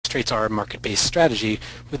illustrates our market-based strategy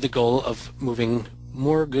with the goal of moving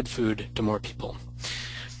more good food to more people.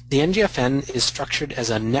 The NGFN is structured as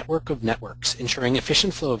a network of networks, ensuring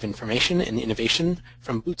efficient flow of information and innovation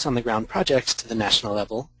from boots-on-the-ground projects to the national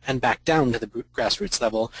level and back down to the grassroots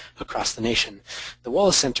level across the nation. The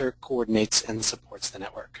Wallace Center coordinates and supports the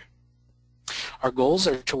network. Our goals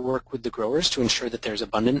are to work with the growers to ensure that there's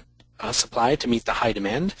abundant supply to meet the high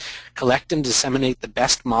demand, collect and disseminate the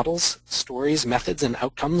best models, stories, methods, and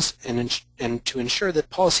outcomes, and to ensure that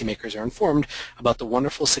policymakers are informed about the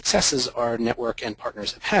wonderful successes our network and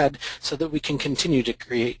partners have had so that we can continue to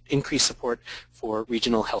create increased support for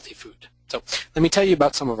regional healthy food. So let me tell you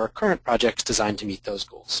about some of our current projects designed to meet those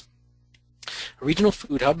goals. A regional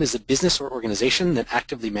food hub is a business or organization that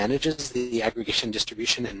actively manages the aggregation,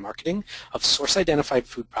 distribution, and marketing of source-identified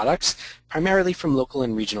food products, primarily from local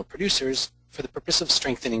and regional producers, for the purpose of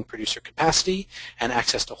strengthening producer capacity and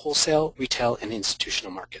access to wholesale, retail, and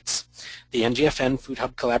institutional markets. The NGFN Food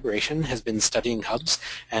Hub Collaboration has been studying hubs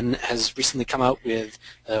and has recently come out with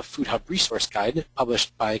a Food Hub Resource Guide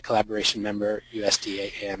published by collaboration member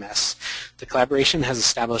USDA AMS. The collaboration has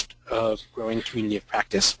established a growing community of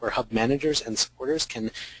practice where hub managers and supporters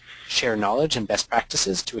can share knowledge and best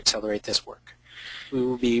practices to accelerate this work. We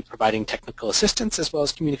will be providing technical assistance as well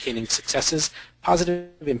as communicating successes,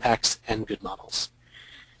 positive impacts, and good models.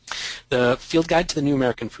 The Field Guide to the New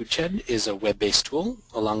American Food Shed is a web-based tool,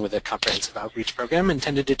 along with a comprehensive outreach program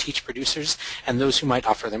intended to teach producers and those who might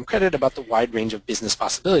offer them credit about the wide range of business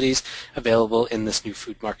possibilities available in this new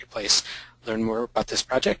food marketplace. Learn more about this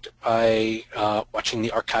project by watching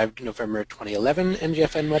the archived November 2011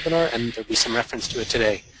 NGFN webinar, and there'll be some reference to it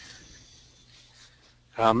today.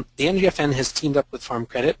 The NGFN has teamed up with Farm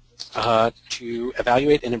Credit to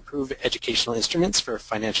evaluate and improve educational instruments for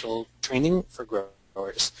financial training for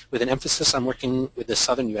growers. With an emphasis on working with the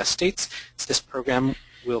southern U.S. states, this program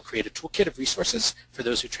will create a toolkit of resources for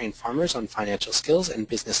those who train farmers on financial skills and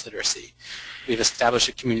business literacy. We've established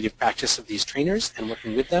a community of practice of these trainers, and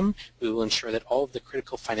working with them, we will ensure that all of the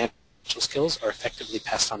critical financial skills are effectively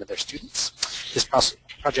passed on to their students. This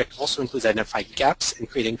project also includes identifying gaps and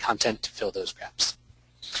creating content to fill those gaps.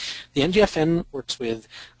 The NGFN works with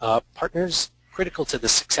partners critical to the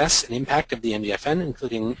success and impact of the NGFN,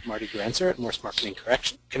 including Marty Gurenzer at Morse Marketing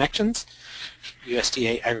Connections,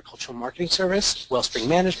 USDA Agricultural Marketing Service, Wellspring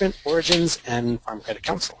Management, Origins, and Farm Credit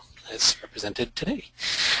Council, as represented today.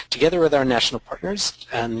 Together with our national partners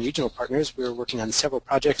and regional partners, we're working on several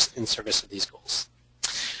projects in service of these goals.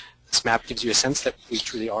 This map gives you a sense that we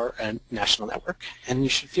truly are a national network, and you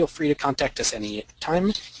should feel free to contact us any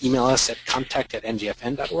time. Email us at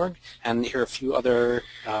contact@ngfn.org, and here are a few other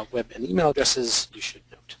web and email addresses you should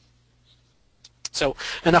note. So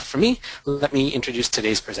enough from me. Let me introduce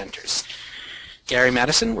today's presenters. Gary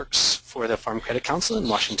Madison works for the Farm Credit Council in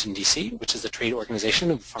Washington, D.C., which is the trade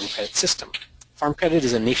organization of the Farm Credit System. Farm Credit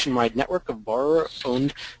is a nationwide network of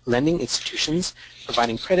borrower-owned lending institutions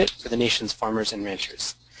providing credit for the nation's farmers and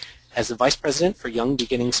ranchers. As the Vice President for Young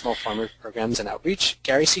Beginning Small Farmer Programs and Outreach,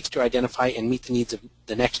 Gary seeks to identify and meet the needs of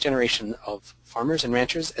the next generation of farmers and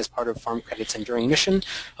ranchers as part of Farm Credit's enduring mission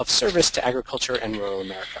of service to agriculture and rural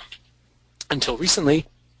America. Until recently,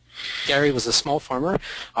 Gary was a small farmer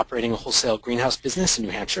operating a wholesale greenhouse business in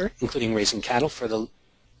New Hampshire, including raising cattle for the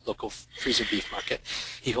local freezer beef market.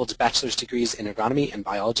 He holds bachelor's degrees in agronomy and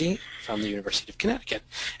biology from the University of Connecticut.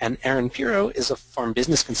 And Aaron Pirro is a farm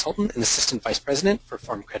business consultant and assistant vice president for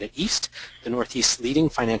Farm Credit East, the Northeast's leading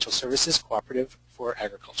financial services cooperative for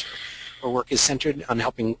agriculture. Our work is centered on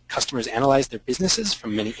helping customers analyze their businesses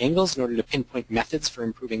from many angles in order to pinpoint methods for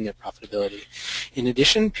improving their profitability. In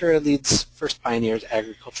addition, Pirro leads First Pioneer's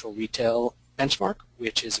agricultural retail benchmark,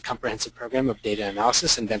 which is a comprehensive program of data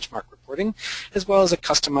analysis and benchmark reporting, as well as a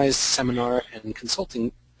customized seminar and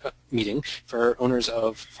consulting meeting for owners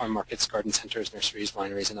of farm markets, garden centers, nurseries,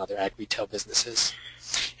 wineries, and other ag retail businesses.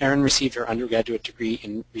 Erin received her undergraduate degree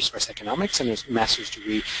in resource economics and her master's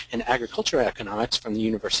degree in agricultural economics from the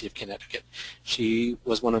University of Connecticut. She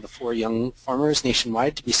was one of the 4 young farmers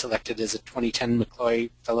nationwide to be selected as a 2010 McCloy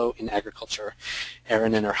Fellow in Agriculture.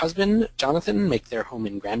 Erin and her husband, Jonathan, make their home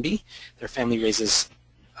in Granby. Their family raises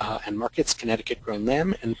and markets Connecticut-grown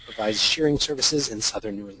lamb and provides shearing services in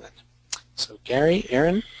southern New England. So Gary,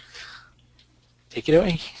 Erin, take it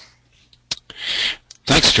away.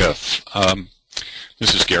 Thanks, Jeff.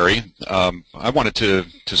 This is Gary. I wanted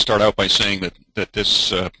to start out by saying that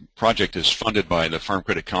this project is funded by the Farm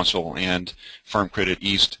Credit Council and Farm Credit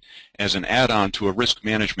East as an add-on to a risk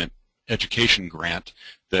management education grant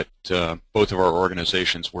that both of our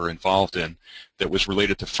organizations were involved in that was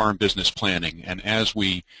related to farm business planning. And as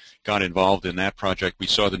we got involved in that project, we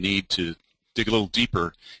saw the need to dig a little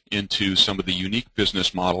deeper into some of the unique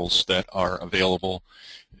business models that are available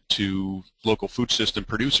to local food system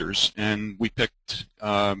producers, and we picked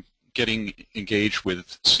getting engaged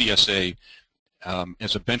with CSA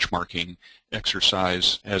as a benchmarking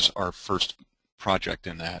exercise as our first project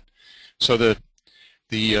in that. So the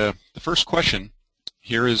first question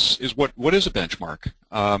here is what is a benchmark?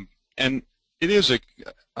 And it is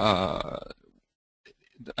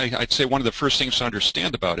I'd say one of the first things to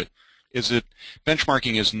understand about it is that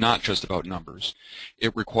benchmarking is not just about numbers.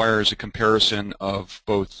 It requires a comparison of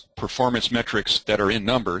both performance metrics that are in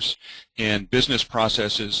numbers and business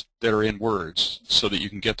processes that are in words so that you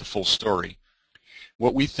can get the full story.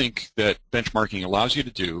 What we think that benchmarking allows you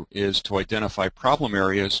to do is to identify problem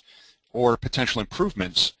areas or potential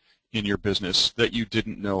improvements in your business that you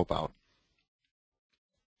didn't know about.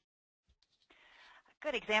 A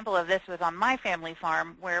good example of this was on my family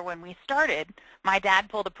farm, where when we started, my dad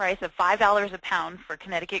pulled a price of $5 a pound for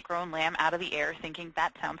Connecticut-grown lamb out of the air, thinking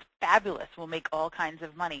that sounds fabulous, we'll make all kinds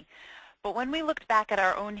of money. But when we looked back at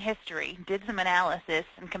our own history, did some analysis,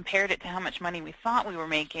 and compared it to how much money we thought we were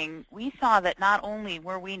making, we saw that not only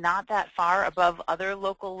were we not that far above other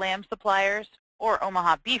local lamb suppliers, or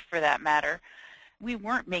Omaha beef for that matter, we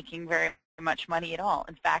weren't making very much money at all.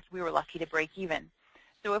 In fact, we were lucky to break even.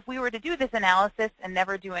 So if we were to do this analysis and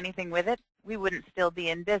never do anything with it, we wouldn't still be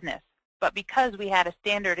in business. But because we had a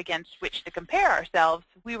standard against which to compare ourselves,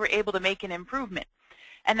 we were able to make an improvement.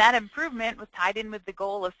 And that improvement was tied in with the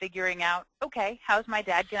goal of figuring out, okay, how's my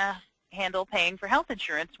dad going to handle paying for health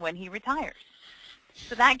insurance when he retires?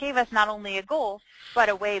 So that gave us not only a goal, but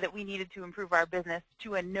a way that we needed to improve our business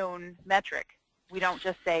to a known metric. We don't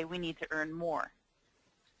just say we need to earn more.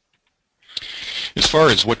 As far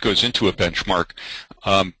as what goes into a benchmark,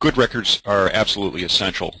 good records are absolutely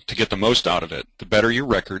essential to get the most out of it. The better your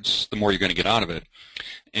records, the more you're going to get out of it.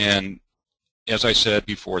 And as I said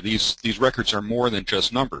before, these records are more than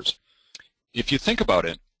just numbers. If you think about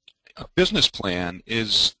it, a business plan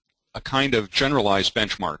is a kind of generalized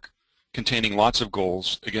benchmark containing lots of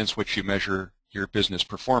goals against which you measure your business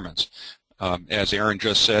performance. As Aaron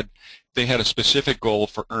just said, they had a specific goal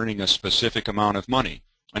for earning a specific amount of money,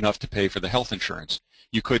 enough to pay for the health insurance.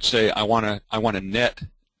 You could say, I want to net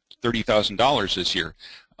 $30,000 this year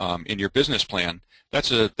in your business plan.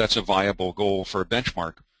 That's a viable goal for a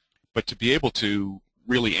benchmark. But to be able to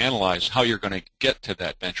really analyze how you're going to get to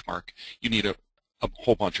that benchmark, you need a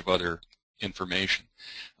whole bunch of other information.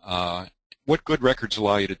 What good records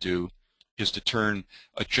allow you to do is to turn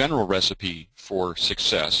a general recipe for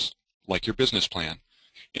success, like your business plan,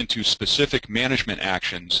 into specific management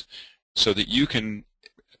actions so that you can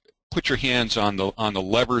put your hands on the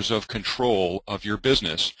levers of control of your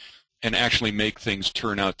business and actually make things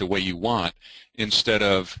turn out the way you want, instead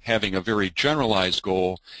of having a very generalized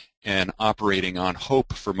goal and operating on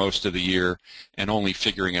hope for most of the year and only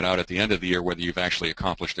figuring it out at the end of the year whether you've actually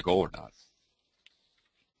accomplished the goal or not.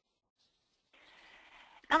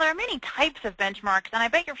 Now, there are many types of benchmarks, and I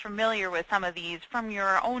bet you're familiar with some of these from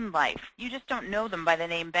your own life. You just don't know them by the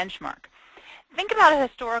name benchmark. Think about a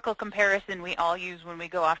historical comparison we all use when we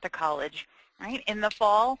go off to college, right? In the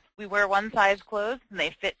fall, we wear one-size clothes, and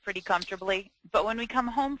they fit pretty comfortably. But when we come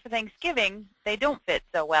home for Thanksgiving, they don't fit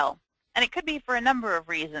so well. And it could be for a number of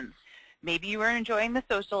reasons. Maybe you were enjoying the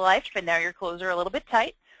social life, but now your clothes are a little bit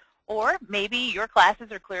tight. Or maybe your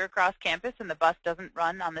classes are clear across campus and the bus doesn't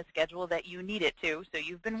run on the schedule that you need it to, so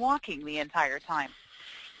you've been walking the entire time.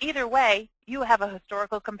 Either way, you have a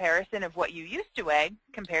historical comparison of what you used to weigh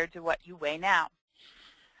compared to what you weigh now.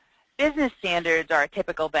 Business standards are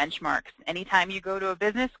typical benchmarks. Anytime you go to a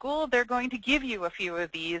business school, they're going to give you a few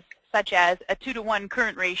of these, such as a 2-to-1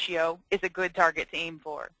 current ratio is a good target to aim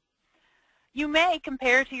for. You may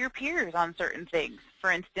compare to your peers on certain things.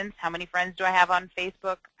 For instance, how many friends do I have on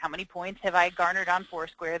Facebook? How many points have I garnered on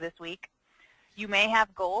Foursquare this week? You may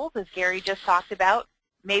have goals, as Gary just talked about.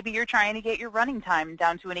 Maybe you're trying to get your running time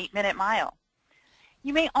down to an 8-minute mile.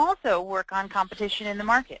 You may also work on competition in the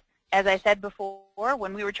market. As I said before,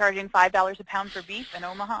 when we were charging $5 a pound for beef in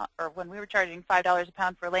Omaha, or when we were charging $5 a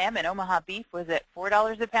pound for lamb, and Omaha beef was at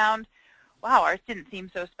 $4 a pound, wow, ours didn't seem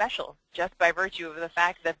so special, just by virtue of the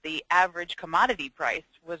fact that the average commodity price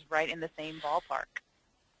was right in the same ballpark.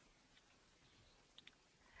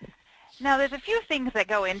 Now, there's a few things that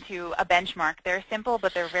go into a benchmark. They're simple,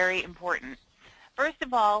 but they're very important. First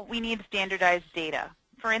of all, we need standardized data.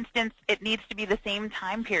 For instance, it needs to be the same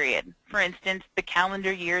time period. For instance, the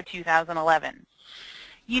calendar year 2011.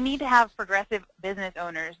 You need to have progressive business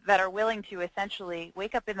owners that are willing to essentially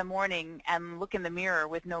wake up in the morning and look in the mirror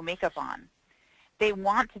with no makeup on. They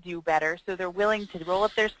want to do better, so they're willing to roll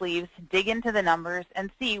up their sleeves, dig into the numbers,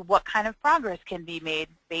 and see what kind of progress can be made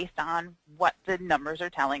based on what the numbers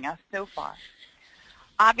are telling us so far.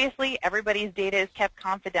 Obviously, everybody's data is kept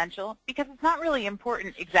confidential because it's not really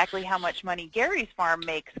important exactly how much money Gary's farm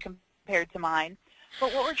makes compared to mine,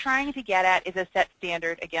 but what we're trying to get at is a set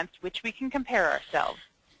standard against which we can compare ourselves.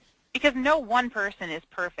 Because no one person is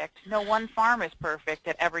perfect, no one farm is perfect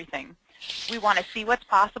at everything. We want to see what's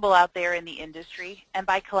possible out there in the industry, and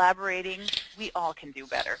by collaborating, we all can do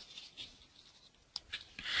better.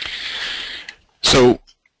 So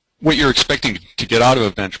what you're expecting to get out of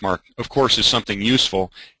a benchmark, of course, is something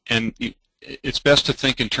useful, and it's best to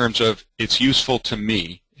think in terms of it's useful to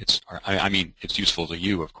me. I mean, it's useful to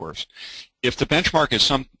you, of course. If the benchmark is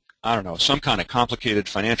some kind of complicated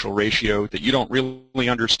financial ratio that you don't really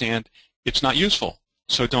understand, it's not useful,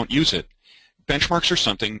 so don't use it. Benchmarks are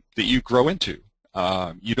something that you grow into.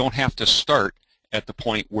 You don't have to start at the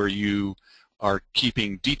point where you are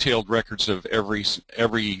keeping detailed records of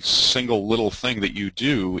every single little thing that you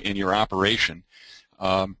do in your operation.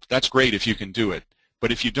 That's great if you can do it.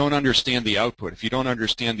 But if you don't understand the output, if you don't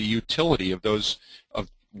understand the utility of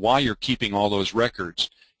why you're keeping all those records,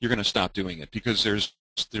 you're going to stop doing it because there's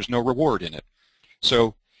no reward in it.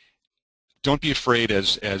 So don't be afraid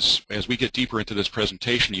as we get deeper into this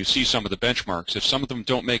presentation, you see some of the benchmarks. If some of them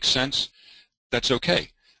don't make sense, that's okay.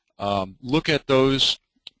 Look at those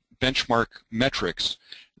benchmark metrics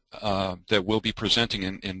that we'll be presenting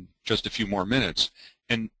in just a few more minutes,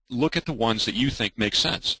 and look at the ones that you think make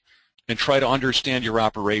sense, and try to understand your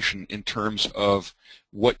operation in terms of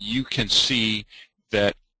what you can see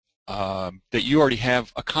that you already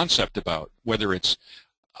have a concept about, whether it's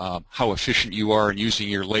how efficient you are in using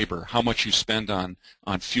your labor, how much you spend on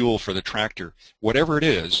fuel for the tractor. Whatever it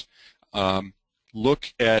is,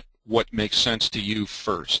 look at what makes sense to you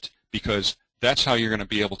first, because that's how you're going to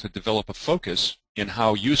be able to develop a focus in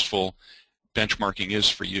how useful benchmarking is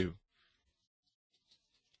for you.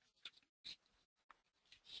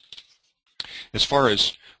 As far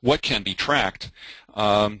as what can be tracked,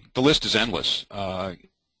 the list is endless.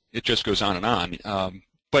 It just goes on and on.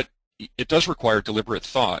 But it does require deliberate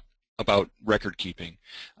thought about record keeping.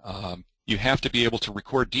 You have to be able to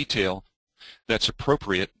record detail that's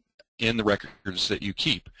appropriate in the records that you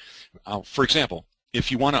keep. For example, if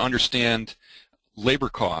you want to understand labor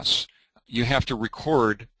costs, you have to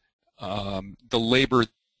record the labor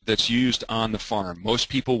that's used on the farm. Most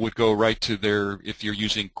people would go right to if you're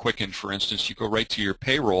using Quicken, for instance, you go right to your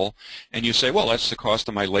payroll and you say, well, that's the cost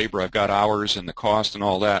of my labor. I've got hours and the cost and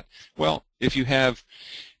all that. Well, if you have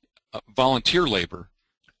volunteer labor,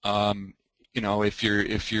 if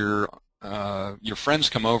your friends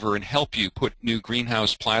come over and help you put new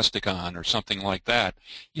greenhouse plastic on or something like that,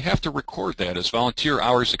 you have to record that as volunteer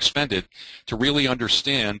hours expended to really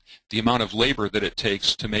understand the amount of labor that it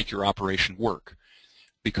takes to make your operation work.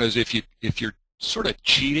 Because if you're sort of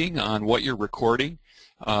cheating on what you're recording,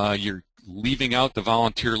 you're leaving out the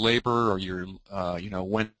volunteer labor, or you're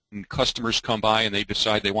when customers come by and they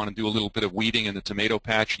decide they want to do a little bit of weeding in the tomato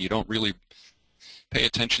patch, and you don't really pay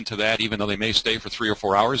attention to that, even though they may stay for 3 or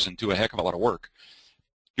 4 hours and do a heck of a lot of work.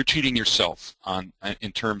 You're cheating yourself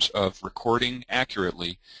in terms of recording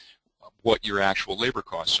accurately what your actual labor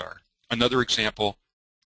costs are. Another example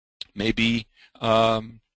may be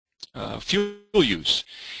fuel use.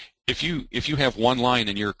 If you have one line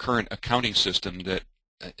in your current accounting system that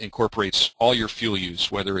incorporates all your fuel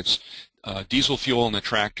use, whether it's diesel fuel in the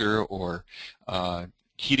tractor, or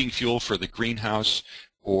heating fuel for the greenhouse,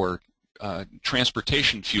 or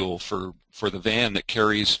transportation fuel for the van that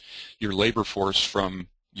carries your labor force from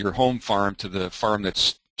your home farm to the farm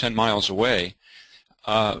that's 10 miles away,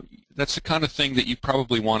 that's the kind of thing that you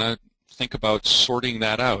probably want to think about sorting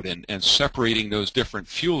that out and separating those different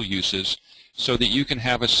fuel uses so that you can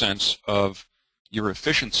have a sense of your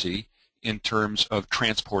efficiency in terms of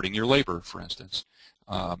transporting your labor, for instance.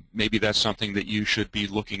 Maybe that's something that you should be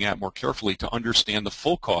looking at more carefully to understand the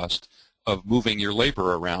full cost of moving your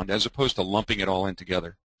labor around, as opposed to lumping it all in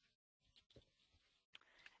together.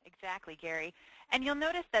 Exactly, Gary. And you'll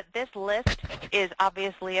notice that this list is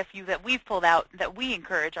obviously a few that we've pulled out that we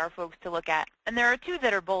encourage our folks to look at. And there are 2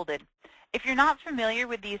 that are bolded. If you're not familiar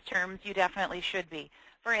with these terms, you definitely should be.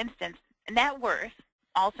 For instance, net worth,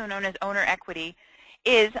 also known as owner equity,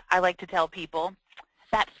 is, I like to tell people,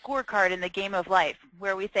 that scorecard in the game of life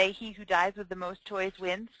where we say he who dies with the most toys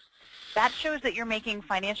wins. That shows that you're making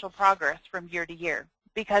financial progress from year to year.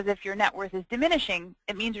 Because if your net worth is diminishing,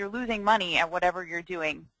 it means you're losing money at whatever you're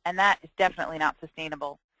doing, and that is definitely not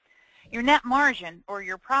sustainable. Your net margin, or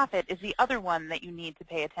your profit, is the other one that you need to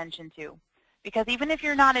pay attention to. Because even if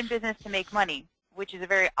you're not in business to make money, which is a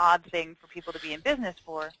very odd thing for people to be in business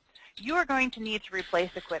for, you are going to need to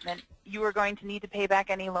replace equipment, you are going to need to pay back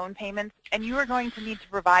any loan payments, and you are going to need to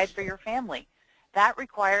provide for your family. That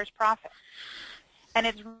requires profit. And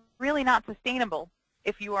it's really not sustainable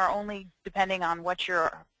if you are only depending on what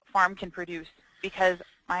your farm can produce, because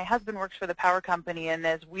my husband works for the power company, and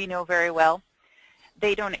as we know very well,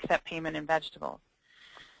 they don't accept payment in vegetables.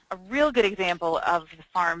 A real good example of the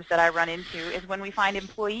farms that I run into is when we find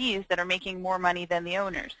employees that are making more money than the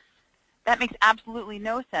owners. That makes absolutely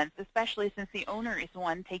no sense, especially since the owner is the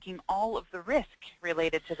one taking all of the risk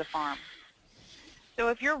related to the farm. So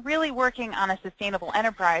if you're really working on a sustainable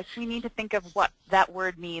enterprise, we need to think of what that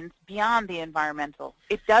word means beyond the environmental.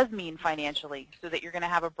 It does mean financially, so that you're going to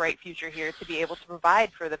have a bright future here to be able to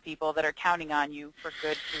provide for the people that are counting on you for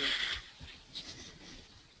good food.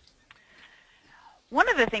 One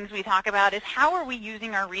of the things we talk about is how are we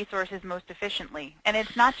using our resources most efficiently? And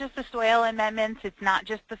it's not just the soil amendments, it's not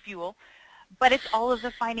just the fuel, but it's all of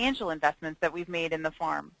the financial investments that we've made in the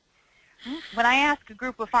farm. When I ask a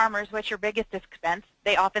group of farmers what's your biggest expense,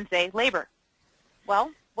 they often say labor.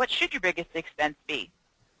 Well, what should your biggest expense be?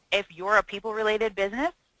 If you're a people-related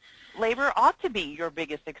business, labor ought to be your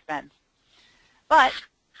biggest expense. But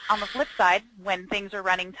on the flip side, when things are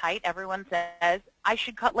running tight, everyone says, I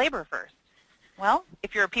should cut labor first. Well,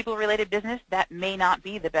 if you're a people-related business, that may not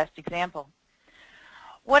be the best example.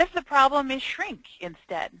 What if the problem is shrink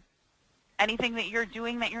instead? Anything that you're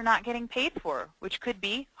doing that you're not getting paid for, which could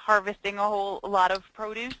be harvesting a whole lot of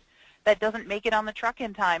produce that doesn't make it on the truck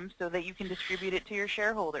in time so that you can distribute it to your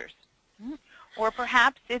shareholders. Or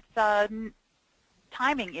perhaps it's a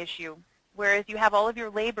timing issue, whereas you have all of your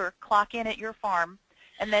labor clock in at your farm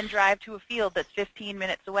and then drive to a field that's 15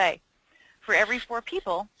 minutes away. For every 4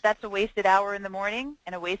 people, that's a wasted hour in the morning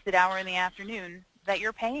and a wasted hour in the afternoon that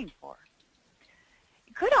you're paying for.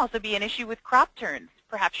 It could also be an issue with crop turns.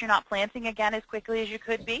 Perhaps you're not planting again as quickly as you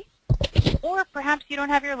could be, or perhaps you don't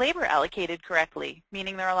have your labor allocated correctly,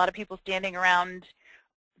 meaning there are a lot of people standing around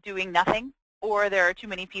doing nothing, or there are too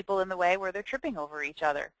many people in the way where they're tripping over each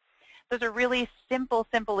other. Those are really simple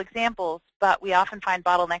examples, but we often find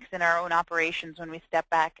bottlenecks in our own operations when we step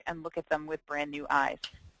back and look at them with brand new eyes.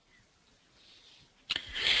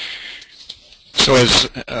 So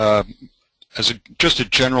just a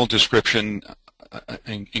general description,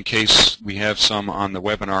 in case we have some on the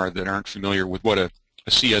webinar that aren't familiar with what a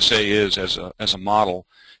CSA is as a model,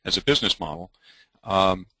 as a business model,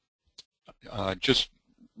 just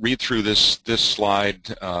read through this slide.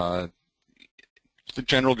 The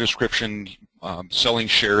general description, selling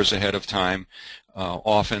shares ahead of time.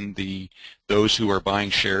 Often those who are buying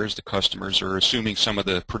shares, the customers, are assuming some of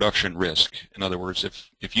the production risk. In other words,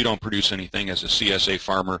 if you don't produce anything as a CSA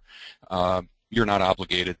farmer, you're not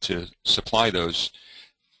obligated to supply those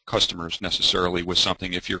customers necessarily with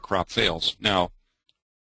something if your crop fails. Now,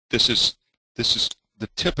 this is the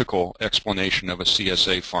typical explanation of a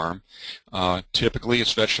CSA farm. Typically,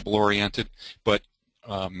 it's vegetable oriented, but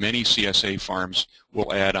many CSA farms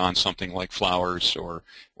will add on something like flowers or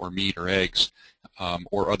meat or eggs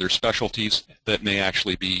or other specialties that may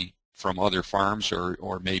actually be from other farms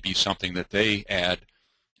or maybe something that they add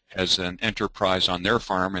as an enterprise on their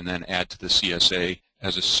farm and then add to the CSA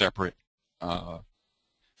as a separate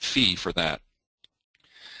fee for that.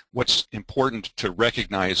 What's important to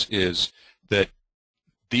recognize is that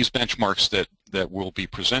these benchmarks that we'll be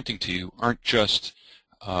presenting to you aren't just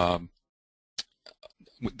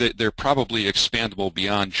they're probably expandable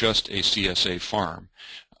beyond just a CSA farm,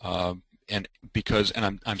 and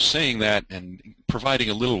I'm saying that and providing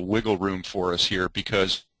a little wiggle room for us here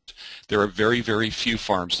because there are very, very few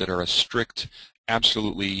farms that are a strict,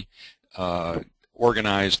 absolutely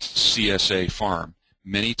organized CSA farm.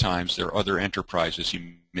 Many times there are other enterprises.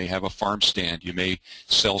 You may have a farm stand. You may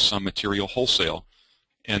sell some material wholesale,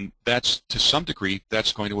 and that's to some degree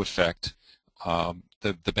that's going to affect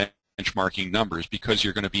the benchmarking numbers because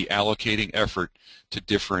you're going to be allocating effort to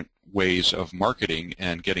different ways of marketing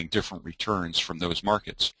and getting different returns from those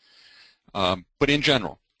markets. But in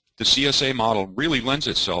general, the CSA model really lends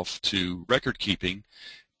itself to record keeping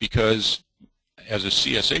because as a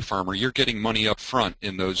CSA farmer, you're getting money up front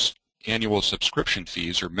in those annual subscription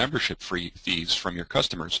fees or membership fees from your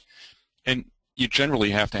customers, and you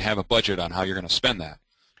generally have to have a budget on how you're going to spend that.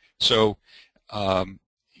 So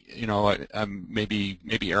you know, maybe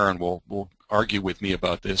Aaron will argue with me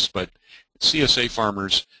about this, but CSA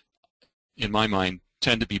farmers, in my mind,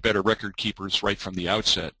 tend to be better record keepers right from the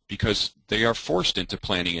outset because they are forced into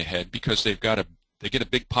planning ahead because they get a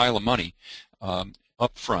big pile of money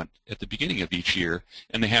up front at the beginning of each year,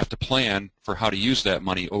 and they have to plan for how to use that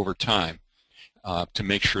money over time. to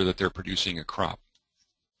make sure that they're producing a crop.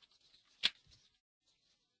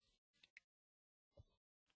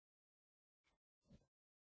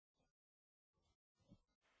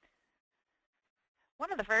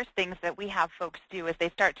 One of the first things that we have folks do as they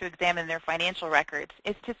start to examine their financial records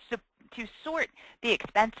is to sort the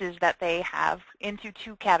expenses that they have into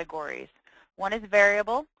two categories. One is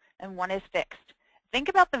variable and one is fixed. Think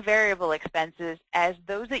about the variable expenses as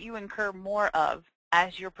those that you incur more of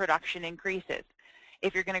as your production increases.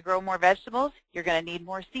 If you're going to grow more vegetables, you're going to need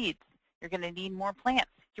more seeds. You're going to need more plants.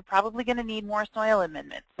 You're probably going to need more soil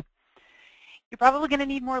amendments. You're probably going to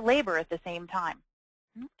need more labor at the same time.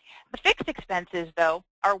 The fixed expenses, though,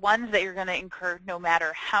 are ones that you're going to incur no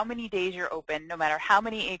matter how many days you're open, no matter how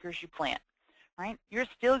many acres you plant, right? You're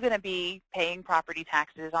still going to be paying property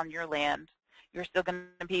taxes on your land. You're still going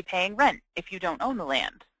to be paying rent if you don't own the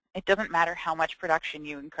land. It doesn't matter how much production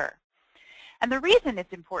you incur. And the reason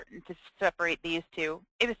it's important to separate these two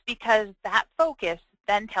is because that focus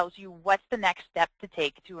then tells you what's the next step to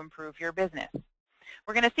take to improve your business.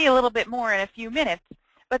 We're going to see a little bit more in a few minutes,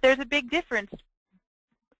 but there's a big difference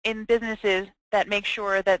in businesses that make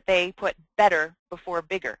sure that they put better before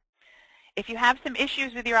bigger. If you have some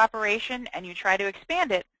issues with your operation and you try to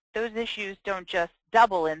expand it, those issues don't just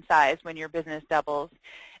double in size when your business doubles.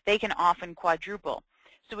 They can often quadruple.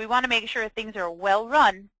 So we want to make sure things are well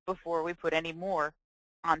run before we put any more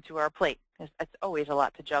onto our plate, because that's always a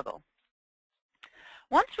lot to juggle.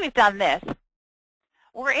 Once we've done this,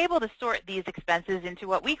 we're able to sort these expenses into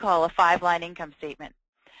what we call a 5-line income statement.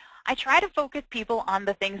 I try to focus people on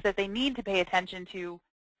the things that they need to pay attention to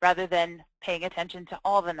rather than paying attention to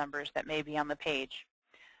all the numbers that may be on the page.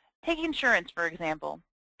 Take insurance, for example.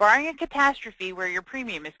 Barring a catastrophe where your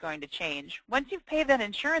premium is going to change, once you've paid that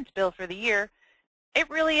insurance bill for the year, it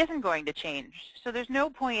really isn't going to change. So there's no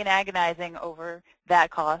point in agonizing over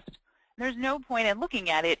that cost. There's no point in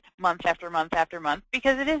looking at it month after month after month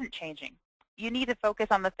because it isn't changing. You need to focus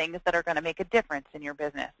on the things that are going to make a difference in your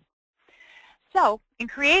business. So in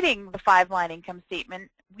creating the 5-line income statement,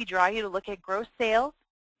 we draw you to look at gross sales,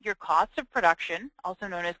 your cost of production, also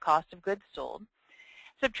known as cost of goods sold.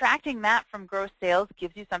 Subtracting that from gross sales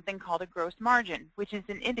gives you something called a gross margin, which is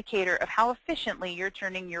an indicator of how efficiently you're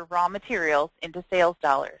turning your raw materials into sales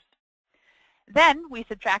dollars. Then we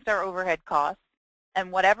subtract our overhead costs,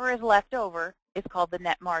 and whatever is left over is called the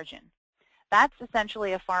net margin. That's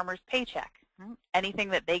essentially a farmer's paycheck, anything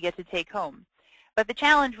that they get to take home. But the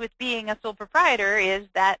challenge with being a sole proprietor is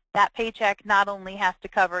that that paycheck not only has to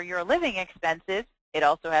cover your living expenses, it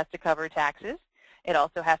also has to cover taxes. It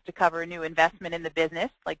also has to cover new investment in the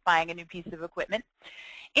business, like buying a new piece of equipment.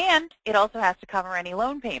 And it also has to cover any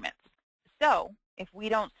loan payments. So if we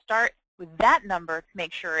don't start with that number to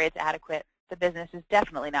make sure it's adequate, the business is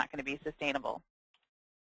definitely not going to be sustainable.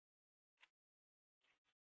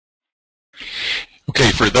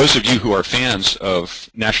 Okay, for those of you who are fans of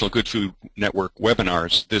National Good Food Network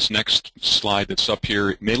webinars, this next slide that's up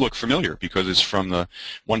here may look familiar because it's from the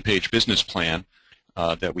one-page business plan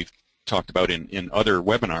that we've talked about in other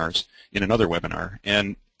webinars, in another webinar.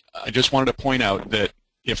 And I just wanted to point out that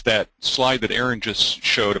if that slide that Aaron just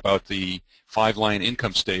showed about the 5-line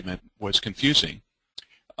income statement was confusing,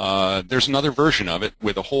 there's another version of it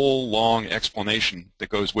with a whole long explanation that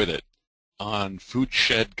goes with it on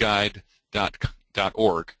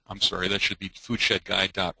foodshedguide.org. I'm sorry, that should be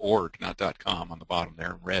foodshedguide.org, not .com on the bottom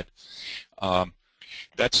there in red.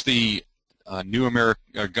 That's the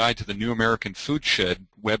Guide to the New American Food Shed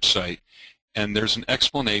website, and there's an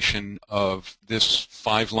explanation of this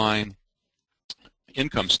 5-line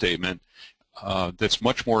income statement that's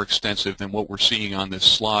much more extensive than what we're seeing on this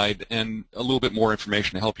slide, and a little bit more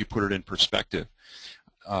information to help you put it in perspective.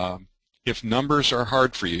 If numbers are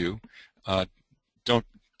hard for you, don't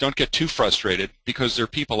get too frustrated, because there are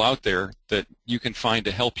people out there that you can find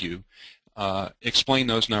to help you explain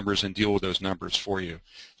those numbers and deal with those numbers for you.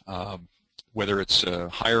 Whether it's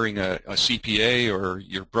hiring a CPA or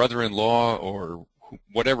your brother-in-law or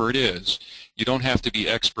whatever it is, you don't have to be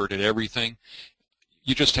expert at everything.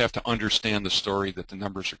 You just have to understand the story that the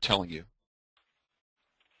numbers are telling you.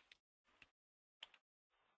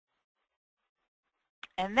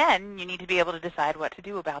 And then you need to be able to decide what to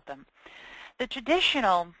do about them. The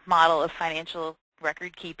traditional model of financial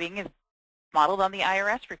record keeping is modeled on the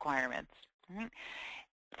IRS requirements. Right?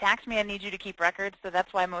 Taxman needs you to keep records, so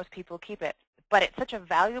that's why most people keep it. But it's such a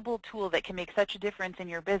valuable tool that can make such a difference in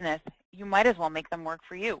your business, you might as well make them work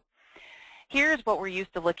for you. Here's what we're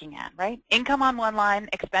used to looking at, right? Income on one line,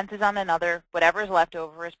 expenses on another, whatever's left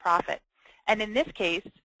over is profit. And in this case,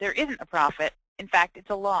 there isn't a profit. In fact, it's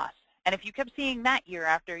a loss. And if you kept seeing that year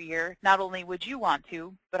after year, not only would you want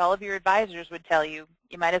to, but all of your advisors would tell you,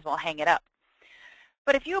 you might as well hang it up.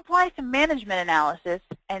 But if you apply some management analysis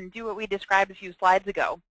and do what we described a few slides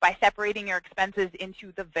ago, by separating your expenses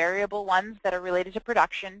into the variable ones that are related to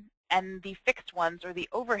production and the fixed ones or the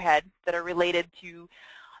overhead that are related to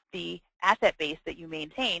the asset base that you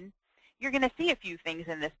maintain, you're going to see a few things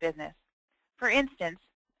in this business. For instance,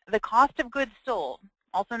 the cost of goods sold,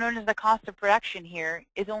 also known as the cost of production here,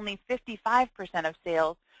 is only 55% of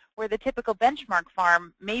sales, where the typical benchmark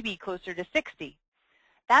farm may be closer to 60.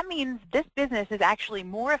 That means this business is actually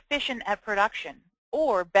more efficient at production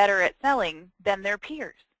or better at selling than their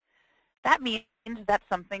peers. That means that's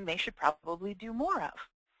something they should probably do more of.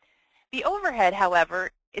 The overhead,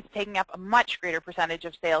 however, is taking up a much greater percentage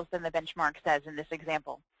of sales than the benchmark says in this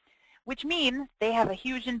example, which means they have a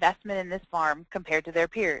huge investment in this farm compared to their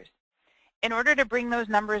peers. In order to bring those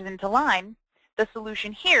numbers into line, the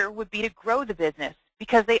solution here would be to grow the business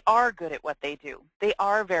because they are good at what they do. They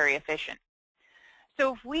are very efficient.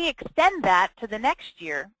 So if we extend that to the next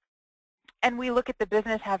year and we look at the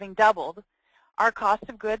business having doubled, our cost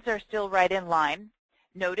of goods are still right in line.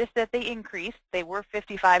 Notice that they increased. They were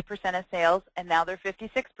 55% of sales, and now they're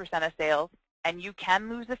 56% of sales. And you can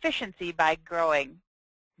lose efficiency by growing,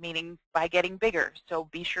 meaning by getting bigger. So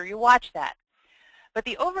be sure you watch that. But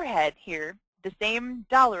the overhead here, the same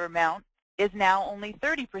dollar amount, is now only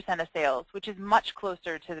 30% of sales, which is much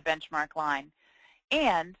closer to the benchmark line.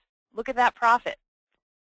 And look at that profit.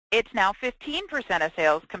 It's now 15% of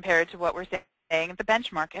sales compared to what we're saying at the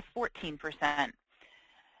benchmark at 14%.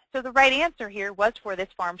 So the right answer here was for this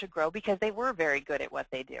farm to grow because they were very good at what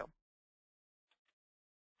they do.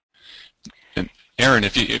 And Aaron,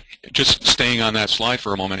 if just staying on that slide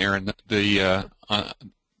for a moment, Aaron,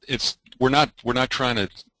 we're not trying to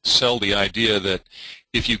sell the idea that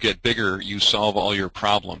if you get bigger, you solve all your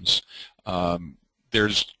problems.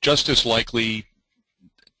 There's just as likely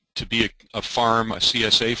to be a farm, a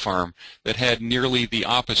CSA farm, that had nearly the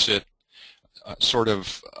opposite sort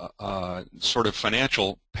of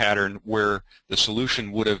financial pattern, where the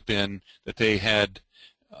solution would have been that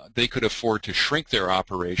they could afford to shrink their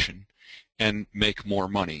operation and make more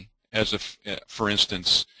money. As if, for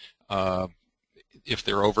instance, if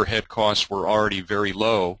their overhead costs were already very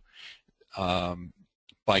low,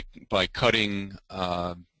 by cutting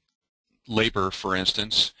labor, for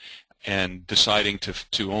instance, and deciding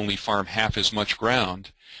to only farm half as much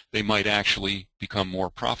ground, they might actually become more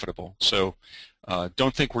profitable. So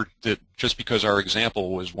don't think that just because our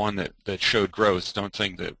example was one that showed growth, don't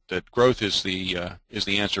think that growth is the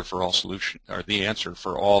answer for all solutions, or the answer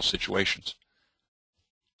for all situations.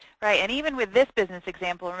 Right, and even with this business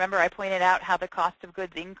example, remember I pointed out how the cost of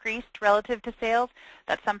goods increased relative to sales.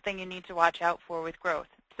 That's something you need to watch out for with growth.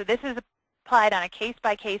 So this is applied on a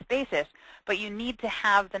case-by-case basis, but you need to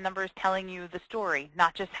have the numbers telling you the story,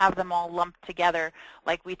 not just have them all lumped together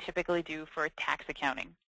like we typically do for tax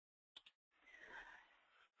accounting.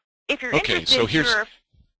 If you're okay, interested, so here's.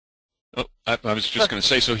 Oh, I was just going to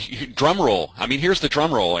say, so drum roll. I mean, here's the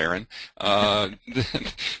drum roll, Aaron.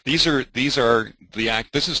 This is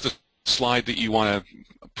the slide that you want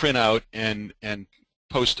to print out and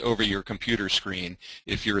post over your computer screen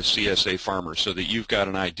if you're a CSA farmer, so that you've got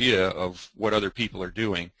an idea of what other people are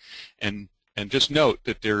doing. And just note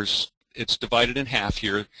that it's divided in half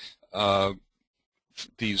here.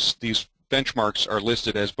 These benchmarks are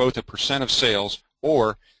listed as both a percent of sales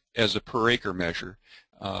or as a per acre measure.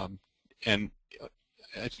 And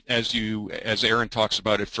as Aaron talks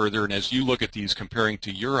about it further, and as you look at these comparing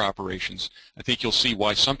to your operations, I think you'll see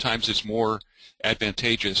why sometimes it's more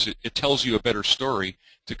advantageous. It tells you a better story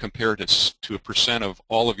to compare to a percent of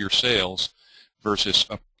all of your sales versus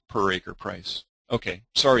a per acre price. Okay,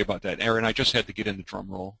 sorry about that, Aaron. I just had to get in the drum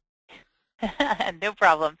roll. No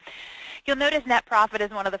problem. You'll notice net profit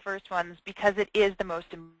is one of the first ones because it is the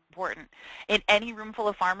most important. In any room full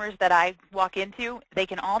of farmers that I walk into, they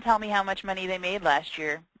can all tell me how much money they made last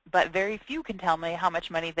year, but very few can tell me how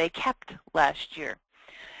much money they kept last year.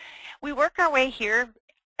 We work our way here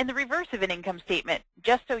in the reverse of an income statement,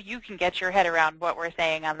 just so you can get your head around what we're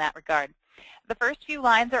saying on that regard. The first few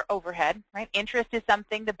lines are overhead, right? Interest is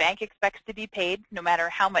something the bank expects to be paid no matter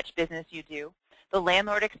how much business you do. The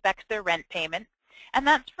landlord expects their rent payment, and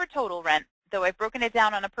that's for total rent. Though I've broken it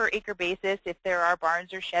down on a per acre basis, if there are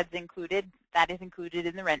barns or sheds included, that is included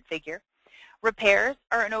in the rent figure. Repairs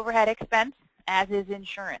are an overhead expense, as is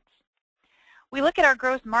insurance. We look at our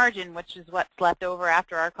gross margin, which is what's left over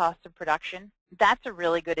after our cost of production. That's a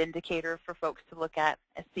really good indicator for folks to look at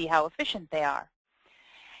and see how efficient they are.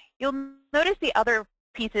 You'll notice the other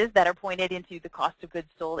pieces that are pointed into the cost of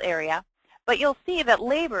goods sold area. But you'll see that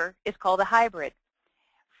labor is called a hybrid.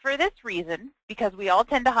 For this reason, because we all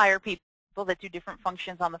tend to hire people that do different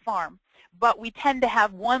functions on the farm, but we tend to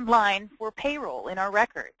have one line for payroll in our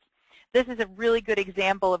records. This is a really good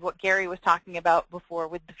example of what Gary was talking about before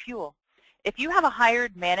with the fuel. If you have a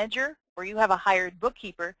hired manager or you have a hired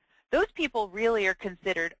bookkeeper, those people really are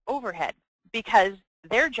considered overhead because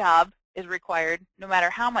their job is required no matter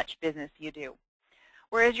how much business you do.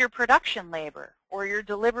 Whereas your production labor or your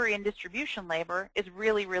delivery and distribution labor is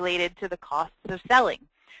really related to the costs of selling.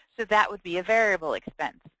 So that would be a variable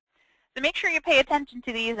expense. So make sure you pay attention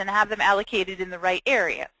to these and have them allocated in the right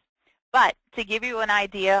areas. But to give you an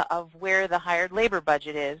idea of where the hired labor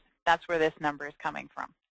budget is, that's where this number is coming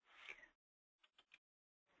from.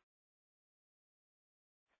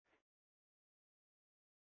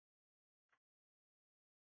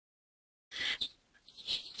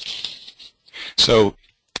 So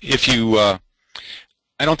if you, I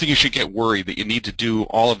don't think you should get worried that you need to do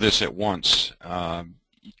all of this at once.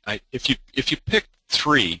 If you pick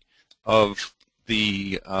 3 of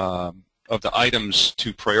the items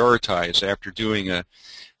to prioritize after doing a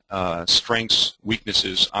strengths,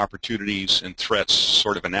 weaknesses, opportunities, and threats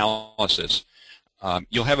sort of analysis,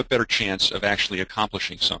 you'll have a better chance of actually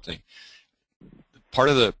accomplishing something. Part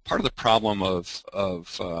of the problem of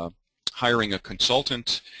hiring a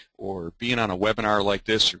consultant or being on a webinar like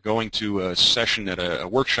this or going to a session at a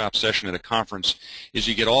workshop session at a conference is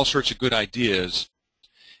you get all sorts of good ideas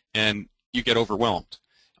and you get overwhelmed.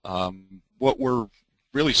 What we're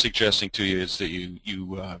really suggesting to you is that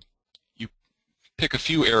you pick a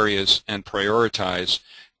few areas and prioritize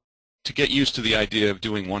to get used to the idea of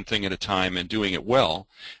doing one thing at a time and doing it well,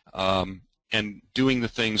 and doing the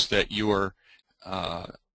things that you're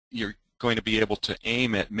going to be able to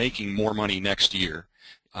aim at making more money next year.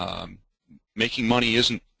 Making money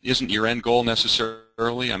isn't your end goal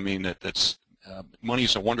necessarily. I mean, that's money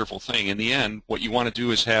is a wonderful thing. In the end, what you want to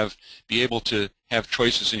do is be able to have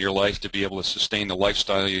choices in your life to be able to sustain the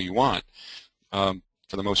lifestyle you want.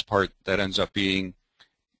 For the most part, that ends up being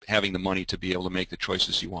having the money to be able to make the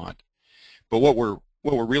choices you want. But what we're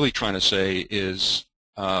really trying to say is,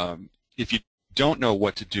 if you don't know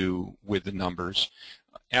what to do with the numbers,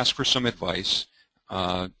 ask for some advice.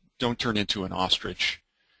 Don't turn into an ostrich.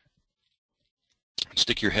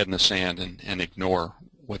 Stick your head in the sand and ignore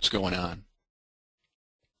what's going on.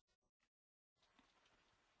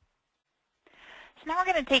 So now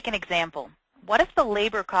we're going to take an example. What if the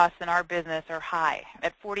labor costs in our business are high,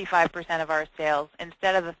 at 45% of our sales,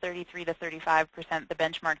 instead of the 33 to 35% the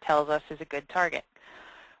benchmark tells us is a good target?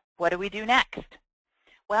 What do we do next?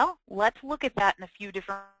 Well, let's look at that in a few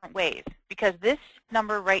different ways, because this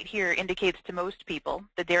number right here indicates to most people,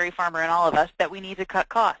 the dairy farmer and all of us, that we need to cut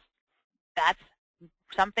costs. That's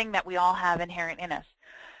something that we all have inherent in us.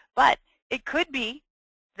 But it could be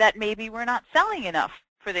that maybe we're not selling enough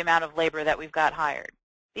for the amount of labor that we've got hired.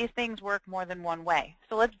 These things work more than one way.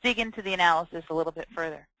 So let's dig into the analysis a little bit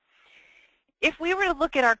further. If we were to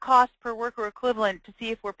look at our cost per worker equivalent to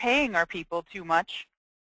see if we're paying our people too much,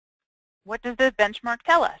 what does the benchmark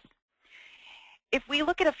tell us? If we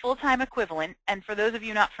look at a full-time equivalent, and for those of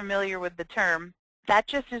you not familiar with the term, that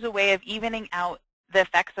just is a way of evening out the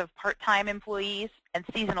effects of part-time employees and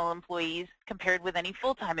seasonal employees compared with any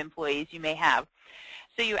full-time employees you may have.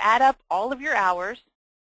 So you add up all of your hours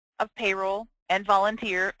of payroll and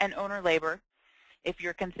volunteer and owner labor, if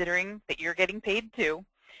you're considering that you're getting paid too,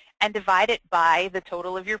 and divide it by the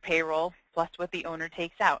total of your payroll plus what the owner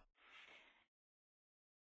takes out.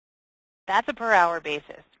 That's a per hour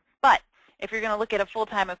basis. But if you're going to look at a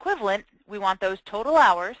full-time equivalent, we want those total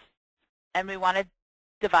hours, and we want to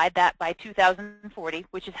divide that by 2,040,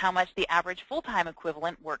 which is how much the average full-time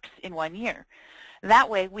equivalent works in 1 year. That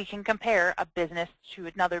way we can compare a business to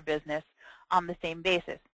another business on the same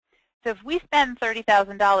basis. So if we spend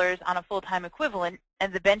 $30,000 on a full-time equivalent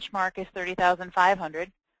and the benchmark is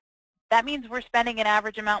 $30,500, that means we're spending an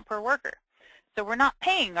average amount per worker. So we're not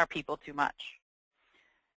paying our people too much.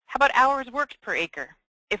 How about hours worked per acre?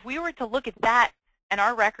 If we were to look at that and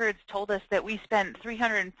our records told us that we spent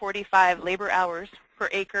 345 labor hours per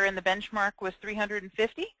acre and the benchmark was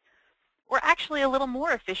 350, we're actually a little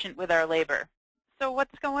more efficient with our labor. So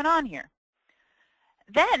what's going on here?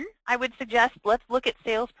 Then I would suggest let's look at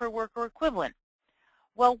sales per worker equivalent.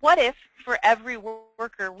 Well, what if for every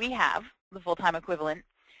worker we have, the full-time equivalent,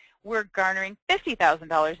 we're garnering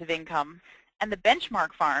 $50,000 of income, and the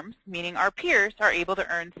benchmark farms, meaning our peers, are able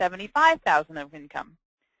to earn $75,000 of income?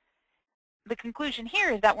 The conclusion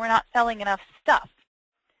here is that we're not selling enough stuff.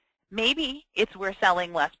 Maybe it's we're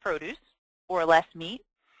selling less produce or less meat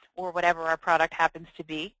or whatever our product happens to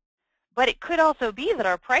be, But it could also be that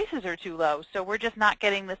our prices are too low, so we're just not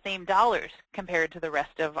getting the same dollars compared to the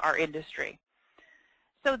rest of our industry.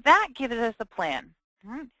 So that gives us a plan.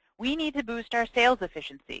 We need to boost our sales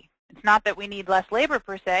efficiency. It's not that we need less labor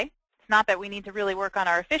per se. It's not that we need to really work on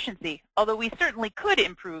our efficiency, although we certainly could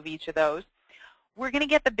improve each of those. We're going to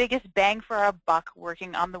get the biggest bang for our buck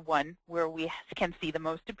working on the one where we can see the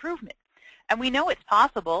most improvement. And we know it's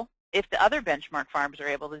possible if the other benchmark farms are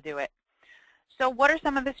able to do it. So what are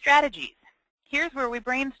some of the strategies? Here's where we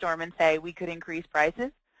brainstorm and say we could increase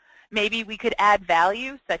prices. Maybe we could add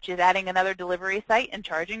value, such as adding another delivery site and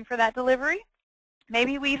charging for that delivery.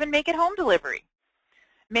 Maybe we even make it home delivery.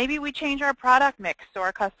 Maybe we change our product mix so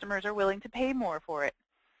our customers are willing to pay more for it.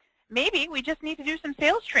 Maybe we just need to do some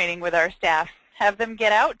sales training with our staff, have them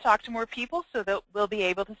get out, talk to more people so that we'll be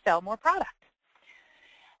able to sell more product.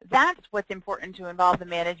 That's what's important to involve the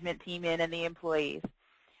management team in and the employees.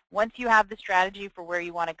 Once you have the strategy for where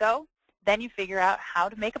you want to go, then you figure out how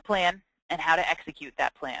to make a plan and how to execute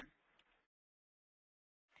that plan.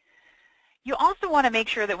 You also want to make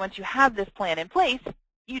sure that once you have this plan in place,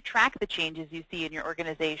 you track the changes you see in your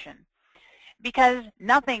organization, because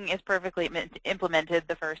nothing is perfectly implemented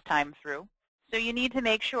the first time through. So you need to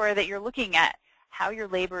make sure that you're looking at how your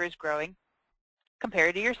labor is growing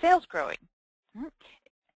compared to your sales growing.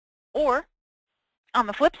 Or, on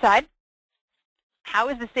the flip side, how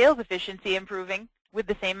is the sales efficiency improving with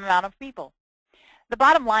the same amount of people? The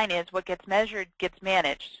bottom line is what gets measured gets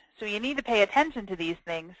managed. So you need to pay attention to these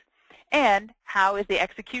things, and how is the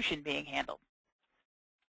execution being handled?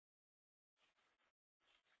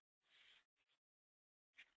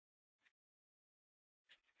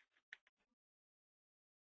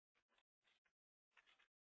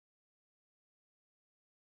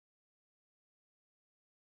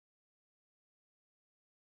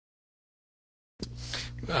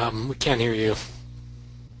 We can't hear you.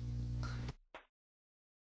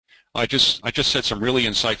 I just said some really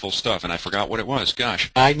insightful stuff, and I forgot what it was.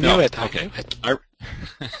 Gosh. I knew it. Okay. I knew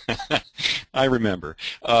it. I remember.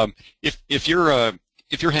 If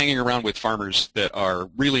you're hanging around with farmers that are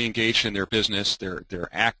really engaged in their business, they're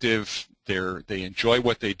active, they enjoy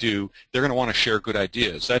what they do, they're going to want to share good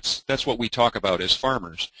ideas. That's what we talk about as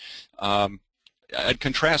farmers. I'd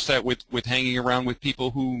contrast that with hanging around with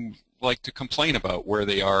people who like to complain about where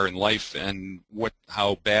they are in life and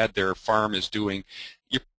how bad their farm is doing.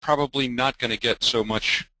 You're probably not going to get so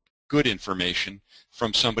much good information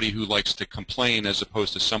from somebody who likes to complain as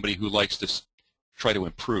opposed to somebody who likes to try to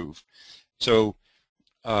improve. So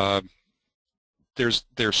there's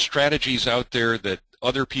strategies out there that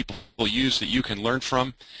other people will use that you can learn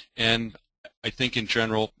from, and I think in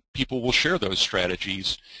general people will share those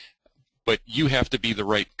strategies, but you have to be the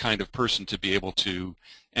right kind of person to be able to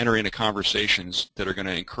enter into conversations that are going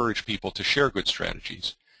to encourage people to share good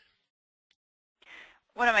strategies.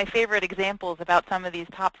 One of my favorite examples about some of these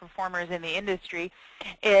top performers in the industry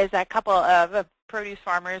is a couple of produce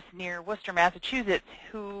farmers near Worcester, Massachusetts,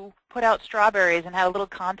 who put out strawberries and had a little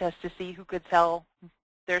contest to see who could sell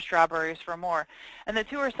their strawberries for more. And the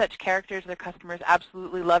two are such characters, their customers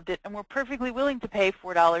absolutely loved it and were perfectly willing to pay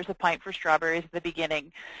 $4 a pint for strawberries at the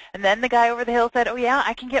beginning. And then the guy over the hill said, "Oh yeah,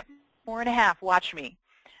 I can get 4.5, watch me."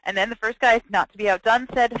 And then the first guy, not to be outdone,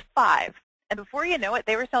 said 5. And before you know it,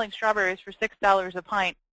 they were selling strawberries for $6 a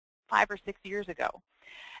pint 5 or 6 years ago.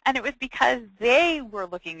 And it was because they were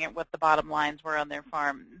looking at what the bottom lines were on their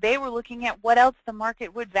farm. They were looking at what else the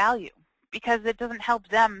market would value, because it doesn't help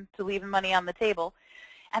them to leave money on the table.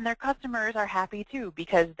 And their customers are happy too,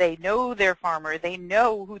 because they know their farmer, they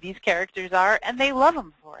know who these characters are, and they love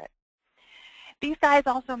them for it. These guys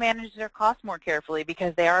also manage their costs more carefully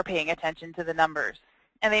because they are paying attention to the numbers.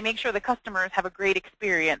 And they make sure the customers have a great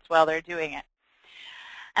experience while they're doing it.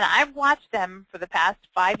 And I've watched them for the past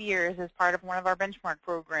 5 years as part of one of our benchmark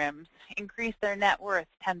programs increase their net worth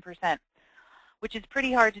 10%, which is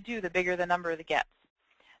pretty hard to do the bigger the number that gets.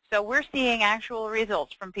 So we're seeing actual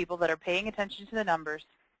results from people that are paying attention to the numbers,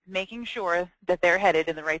 making sure that they're headed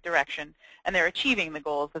in the right direction, and they're achieving the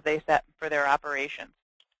goals that they set for their operations.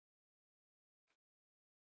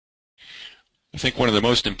 I think one of the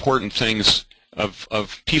most important things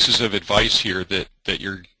of pieces of advice here that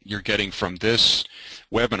you're getting from this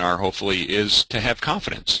webinar, hopefully, is to have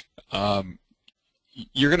confidence.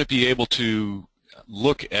 You're going to be able to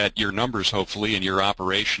look at your numbers, hopefully, in your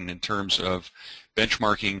operation in terms of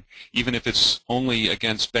benchmarking, even if it's only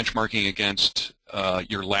benchmarking against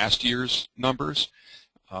your last year's numbers.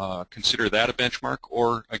 Consider that a benchmark,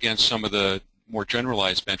 or against some of the more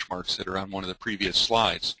generalized benchmarks that are on one of the previous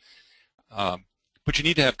slides. But you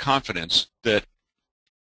need to have confidence that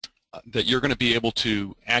you're going to be able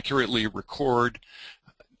to accurately record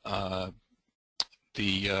the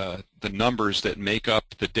numbers that make up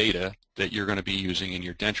the data that you're going to be using in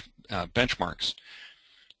your benchmarks.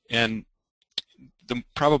 And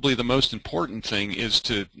probably the most important thing is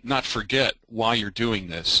to not forget why you're doing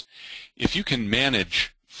this. If you can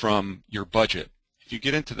manage from your budget, if you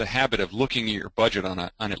get into the habit of looking at your budget on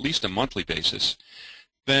at least a monthly basis,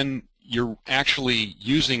 then you're actually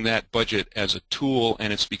using that budget as a tool,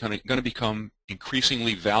 and it's going to become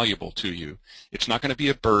increasingly valuable to you. It's not going to be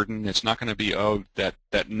a burden. It's not going to be, oh,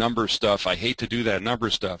 that number stuff, I hate to do that number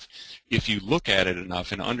stuff. If you look at it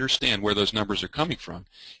enough and understand where those numbers are coming from,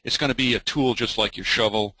 it's going to be a tool just like your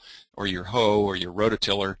shovel or your hoe or your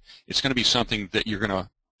rototiller. It's going to be something that you're going to,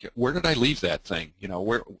 where did I leave that thing? You know,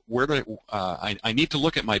 where do I need to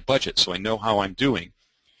look at my budget so I know how I'm doing,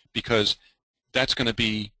 because that's going to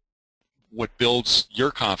be what builds your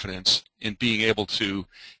confidence in being able to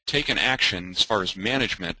take an action as far as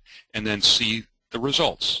management and then see the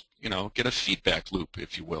results, you know, get a feedback loop,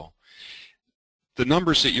 if you will. The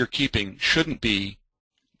numbers that you're keeping shouldn't be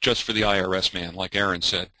just for the IRS man, like Aaron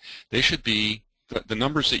said. They should be, the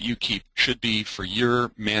numbers that you keep should be for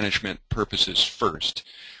your management purposes first.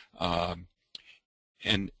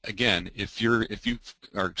 And again, if you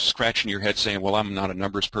are scratching your head saying, well, I'm not a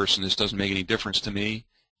numbers person, this doesn't make any difference to me,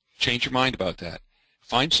 change your mind about that.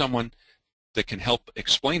 Find someone that can help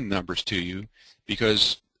explain numbers to you,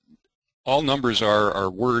 because all numbers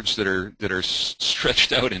are words that are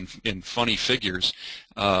stretched out in funny figures.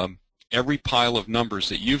 Every pile of numbers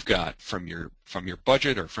that you've got from your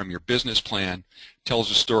budget or from your business plan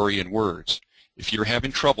tells a story in words. If you're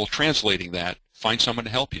having trouble translating that, find someone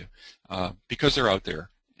to help you, because they're out there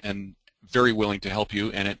and very willing to help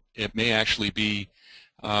you, and it may actually be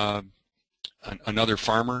another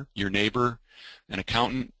farmer, your neighbor, an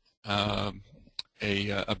accountant, a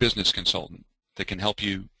business consultant that can help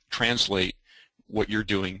you translate what you're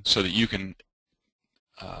doing so that you can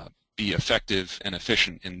be effective and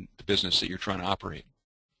efficient in the business that you're trying to operate.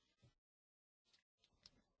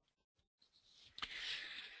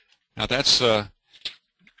 Now that's the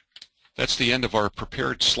end of our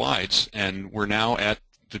prepared slides, and we're now at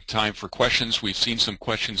the time for questions. We've seen some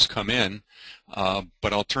questions come in,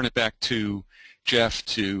 but I'll turn it back to Jeff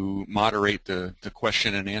to moderate the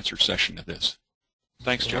question and answer session of this.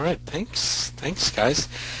 Thanks, Jeff. All right, thanks, guys.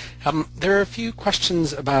 There are a few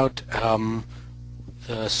questions about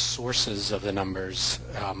the sources of the numbers.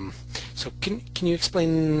 So can you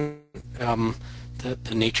explain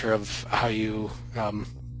the nature of how you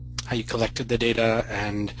collected the data,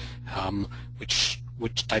 and which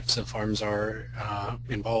types of farms are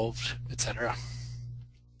involved, etc.?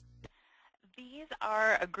 These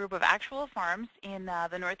are a group of actual farms in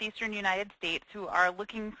the northeastern United States who are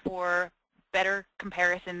looking for better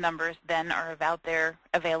comparison numbers than are out there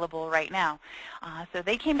available right now. So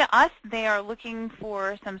they came to us. They are looking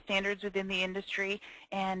for some standards within the industry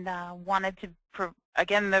and wanted to,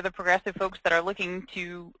 again, they're the progressive folks that are looking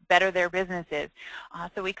to better their businesses.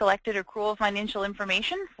 So we collected accrual financial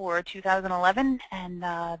information for 2011, and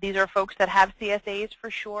these are folks that have CSAs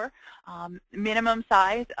for sure. Minimum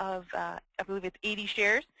size of, I believe it's 80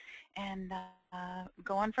 shares, and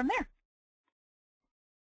go on from there.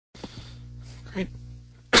 Great.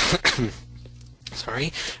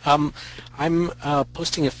 Sorry. I'm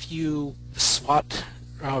posting a few SWOT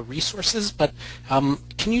resources, but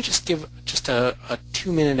can you just give just a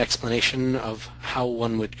 2-minute explanation of how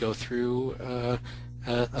one would go through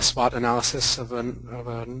a SWOT analysis of a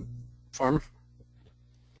farm?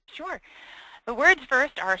 Sure. The words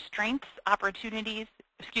first are strengths,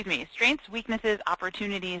 weaknesses,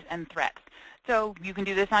 opportunities, and threats. So you can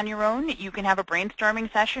do this on your own. You can have a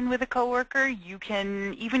brainstorming session with a coworker. You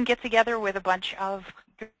can even get together with a bunch of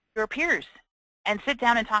your peers and sit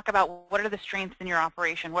down and talk about what are the strengths in your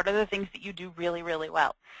operation, what are the things that you do really, really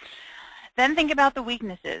well. Then think about the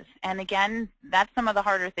weaknesses. And again, that's some of the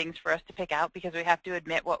harder things for us to pick out because we have to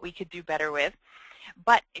admit what we could do better with.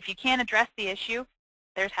 But if you can't address the issue,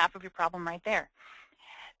 there's half of your problem right there.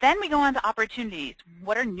 Then we go on to opportunities.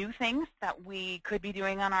 What are new things that we could be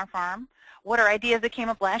doing on our farm? What are ideas that came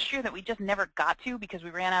up last year that we just never got to because we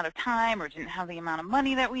ran out of time or didn't have the amount of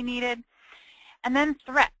money that we needed? And then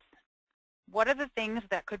threats. What are the things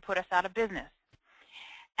that could put us out of business?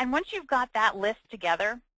 And once you've got that list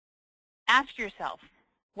together, ask yourself,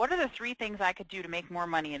 what are the 3 things I could do to make more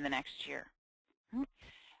money in the next year?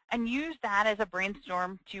 And use that as a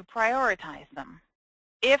brainstorm to prioritize them.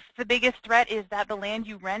 If the biggest threat is that the land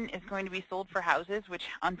you rent is going to be sold for houses, which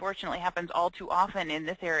unfortunately happens all too often in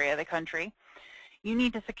this area of the country, you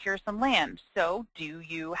need to secure some land. So do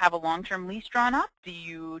you have a long-term lease drawn up? Do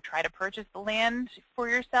you try to purchase the land for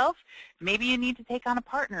yourself? Maybe you need to take on a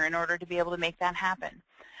partner in order to be able to make that happen.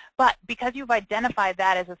 But because you've identified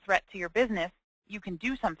that as a threat to your business, you can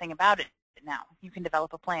do something about it now. You can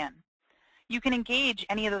develop a plan. You can engage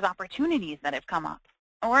any of those opportunities that have come up.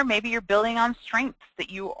 Or maybe you're building on strengths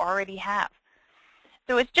that you already have.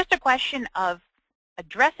 So it's just a question of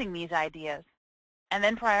addressing these ideas and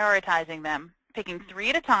then prioritizing them, picking 3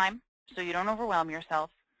 at a time so you don't overwhelm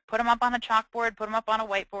yourself. Put them up on a chalkboard, put them up on a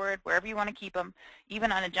whiteboard, wherever you want to keep them,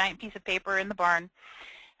 even on a giant piece of paper in the barn.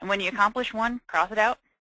 And when you accomplish one, cross it out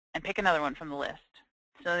and pick another one from the list.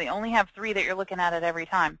 So they only have 3 that you're looking at every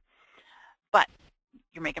time, but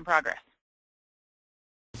you're making progress.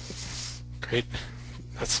 Great.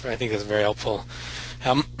 I think that's very helpful.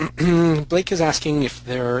 Blake is asking if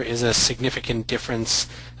there is a significant difference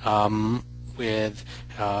with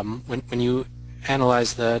when you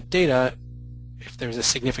analyze the data, if there's a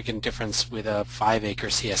significant difference with a 5-acre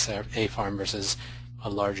CSA farm versus a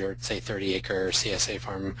larger, say, 30-acre CSA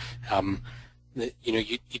farm.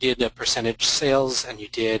 You did a percentage sales and you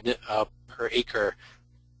did per acre,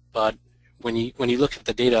 but when you look at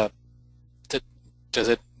the data, does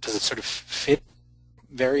it sort of fit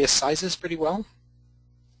various sizes pretty well?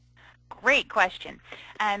 Great question.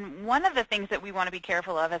 And one of the things that we want to be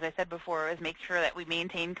careful of, as I said before, is make sure that we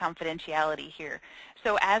maintain confidentiality here.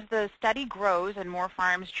 So as the study grows and more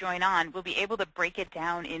farms join on, we'll be able to break it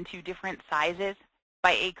down into different sizes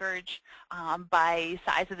by acreage, by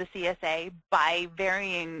size of the CSA, by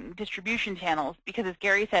varying distribution channels, because as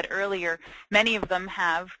Gary said earlier, many of them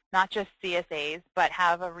have not just CSAs, but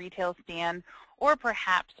have a retail stand, or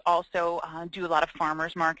perhaps also do a lot of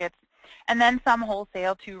farmers markets, and then some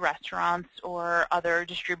wholesale to restaurants or other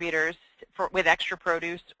distributors with extra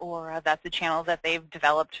produce, or that's the channel that they've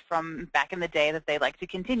developed from back in the day that they like to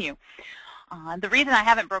continue. The reason I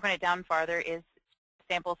haven't broken it down farther is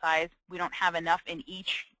sample size. We don't have enough in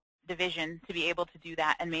each division to be able to do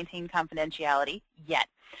that and maintain confidentiality yet.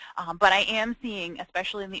 But I am seeing,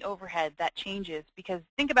 especially in the overhead, that changes, because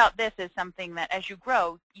think about this as something that as you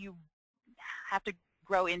grow, you have to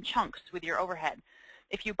grow in chunks with your overhead.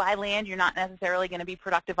 If you buy land, you're not necessarily going to be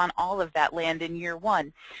productive on all of that land in year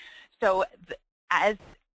 1. So as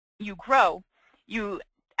you grow, you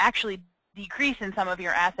actually decrease in some of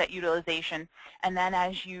your asset utilization, and then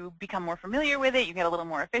as you become more familiar with it, you get a little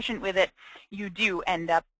more efficient with it, you do end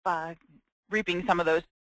up reaping some of those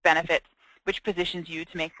benefits, which positions you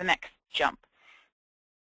to make the next jump.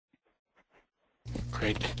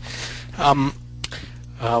 Great.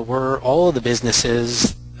 Were all of the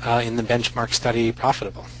businesses in the benchmark study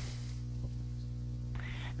profitable?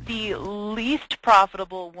 The least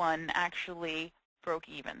profitable one actually broke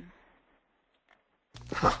even.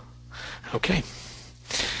 Huh. Okay.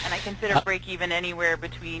 And I consider break even anywhere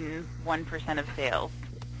between 1% of sales,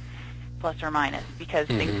 plus or minus, because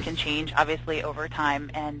things can change obviously over time.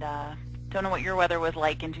 And don't know what your weather was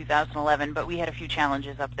like in 2011, but we had a few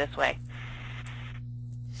challenges up this way.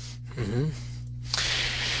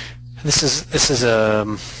 This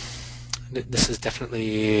is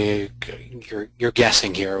definitely you're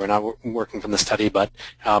guessing here. We're not working from the study, but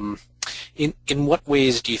in what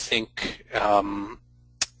ways do you think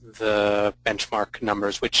the benchmark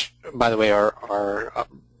numbers, which by the way are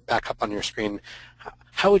back up on your screen,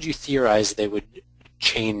 how would you theorize they would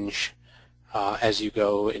change as you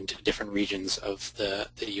go into different regions of the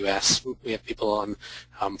U.S.? We have people on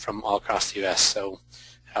from all across the U.S., so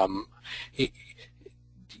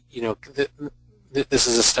this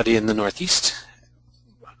is a study in the Northeast.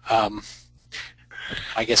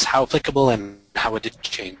 I guess how applicable and how would it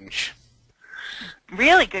change?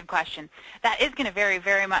 Really good question. That is going to vary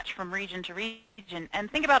very much from region to region. And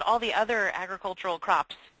think about all the other agricultural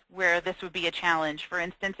crops where this would be a challenge. For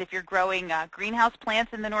instance, if you're growing greenhouse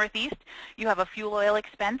plants in the Northeast, you have a fuel oil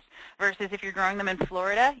expense, versus if you're growing them in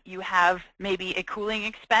Florida, you have maybe a cooling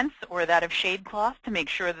expense or that of shade cloth to make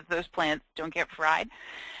sure that those plants don't get fried.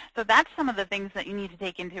 So that's some of the things that you need to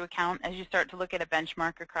take into account as you start to look at a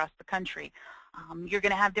benchmark across the country. You're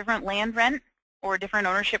going to have different land rent or different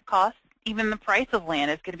ownership costs. Even the price of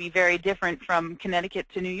land is going to be very different from Connecticut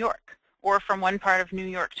to New York, or from one part of New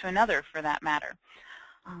York to another for that matter.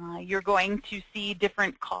 You're going to see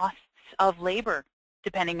different costs of labor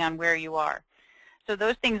depending on where you are. So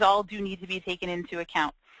those things all do need to be taken into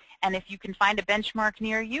account. And if you can find a benchmark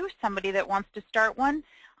near you, somebody that wants to start one,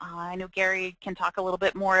 I know Gary can talk a little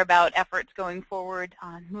bit more about efforts going forward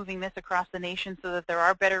on moving this across the nation so that there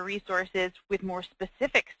are better resources with more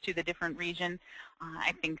specifics to the different region.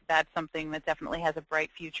 I think that's something that definitely has a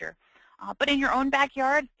bright future. But in your own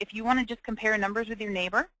backyard, if you want to just compare numbers with your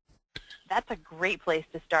neighbor, that's a great place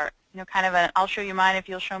to start. You know, kind of an I'll show you mine if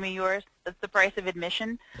you'll show me yours. That's the price of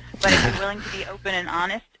admission. But if you're willing to be open and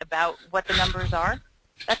honest about what the numbers are,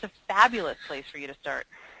 that's a fabulous place for you to start.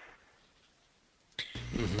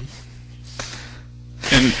 Mm-hmm.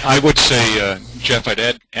 And I would say, Jeff,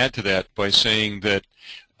 I'd add to that by saying that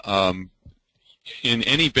in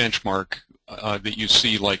any benchmark that you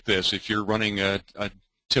see like this, if you're running a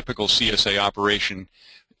typical CSA operation,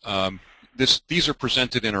 these are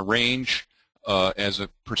presented in a range as a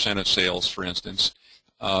percent of sales, for instance.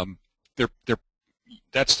 That's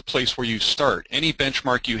the place where you start. Any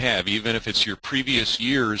benchmark you have, even if it's your previous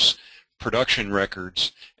year's production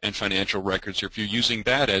records and financial records, or if you're using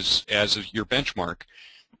that as your benchmark,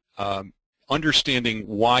 understanding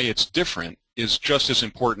why it's different is just as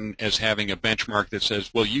important as having a benchmark that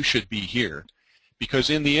says, well, you should be here. Because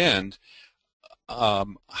in the end,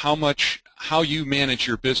 how you manage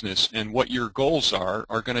your business and what your goals are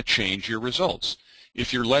going to change your results.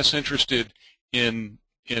 If you're less interested in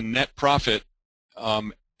net profit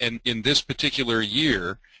and in this particular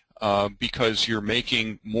year because you're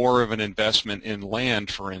making more of an investment in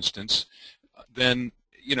land, for instance, then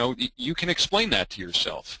you can explain that to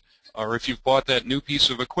yourself. Or if you've bought that new piece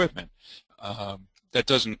of equipment, that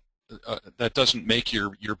doesn't make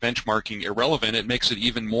your benchmarking irrelevant. It makes it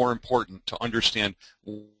even more important to understand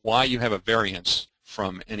why you have a variance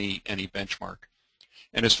from any benchmark.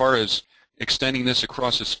 And as far as extending this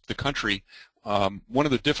across the country, one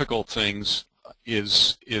of the difficult things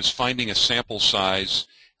is finding a sample size,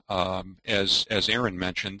 as Aaron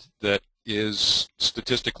mentioned, that is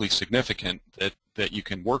statistically significant that you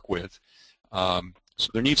can work with. So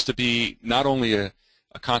there needs to be not only a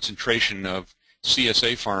concentration of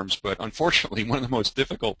CSA farms, but unfortunately one of the most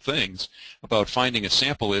difficult things about finding a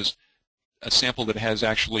sample is a sample that has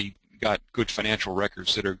actually got good financial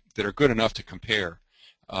records that are good enough to compare.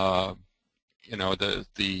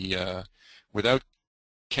 Without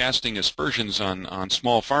casting aspersions on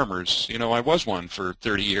small farmers, I was one for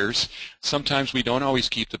 30 years. Sometimes we don't always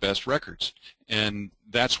keep the best records, and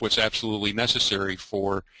that's what's absolutely necessary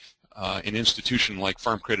for an institution like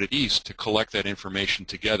Farm Credit East to collect that information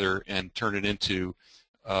together and turn it into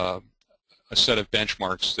a set of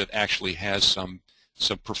benchmarks that actually has some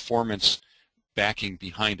performance backing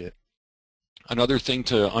behind it. Another thing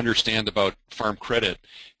to understand about Farm Credit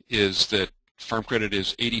is that Farm Credit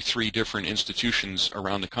is 83 different institutions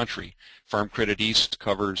around the country. Farm Credit East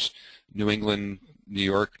covers New England, New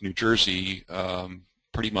York, New Jersey,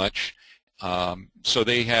 pretty much. So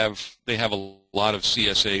they have a lot of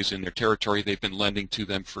CSAs in their territory. They've been lending to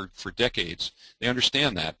them for decades. They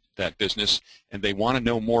understand that business, and they want to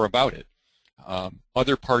know more about it.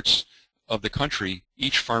 Other parts of the country,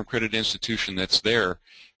 each Farm Credit institution that's there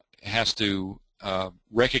has to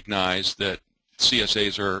recognize that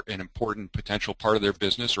CSAs are an important potential part of their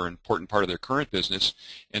business or an important part of their current business,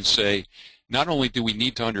 and say, not only do we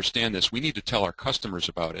need to understand this, we need to tell our customers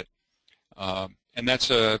about it. And that's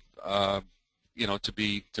to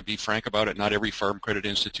be frank about it, not every Farm Credit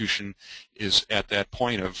institution is at that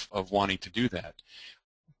point of wanting to do that.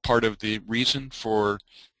 Part of the reason for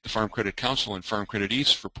the Farm Credit Council and Farm Credit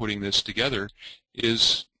East for putting this together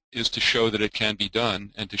is to show that it can be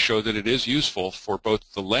done and to show that it is useful for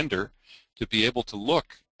both the lender to be able to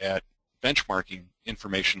look at benchmarking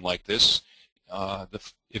information like this.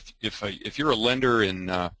 If you're a lender in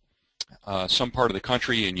some part of the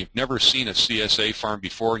country and you've never seen a CSA farm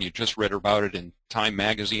before and you just read about it in Time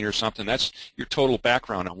magazine or something, that's your total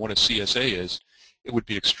background on what a CSA is. It would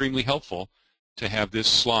be extremely helpful to have this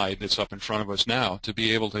slide that's up in front of us now to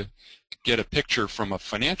be able to get a picture from a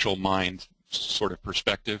financial mind sort of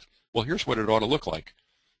perspective. Well, here's what it ought to look like.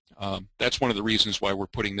 That's one of the reasons why we're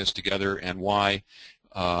putting this together and why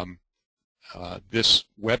this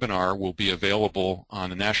webinar will be available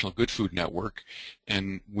on the National Good Food Network,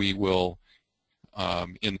 and we will,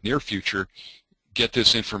 in the near future, get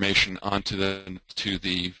this information onto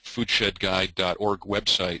the foodshedguide.org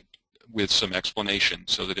website with some explanation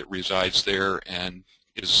so that it resides there and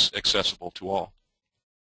is accessible to all.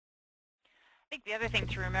 I think the other thing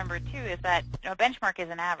to remember, too, is that a benchmark is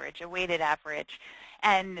an average, a weighted average.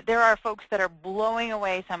 And there are folks that are blowing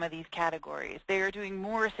away some of these categories. They are doing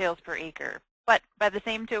more sales per acre. But by the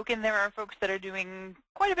same token, there are folks that are doing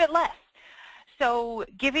quite a bit less. So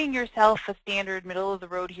giving yourself a standard middle of the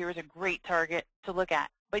road here is a great target to look at.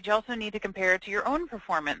 But you also need to compare it to your own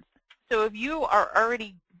performance. So if you are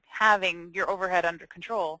already having your overhead under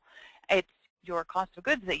control, it's your cost of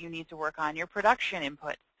goods that you need to work on, your production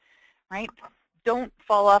inputs, right? Don't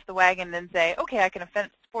fall off the wagon and say, okay, I can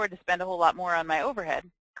afford to spend a whole lot more on my overhead.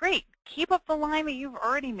 great. Keep up the line that you've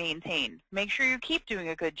already maintained. Make sure you keep doing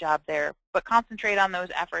a good job there, but concentrate on those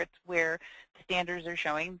efforts where the standards are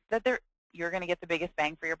showing that you're going to get the biggest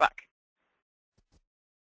bang for your buck.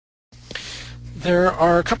 There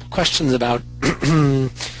are a couple questions about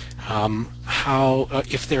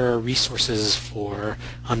if there are resources for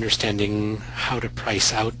understanding how to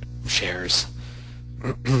price out shares.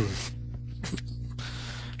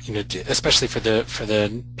 Especially for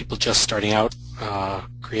the people just starting out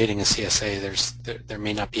creating a CSA, there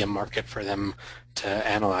may not be a market for them to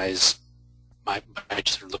analyze by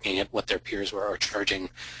just sort of looking at what their peers are charging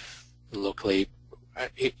locally.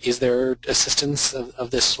 Is there assistance of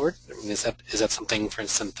this sort? I mean, is that something, for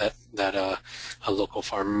instance, that a local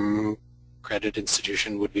farm credit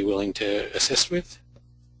institution would be willing to assist with?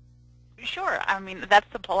 Sure. I mean, that's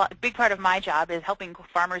the big part of my job is helping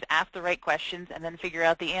farmers ask the right questions and then figure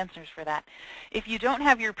out the answers for that. If you don't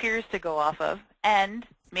have your peers to go off of, and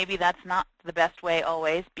maybe that's not the best way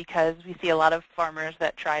always, because we see a lot of farmers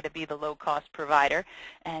that try to be the low-cost provider,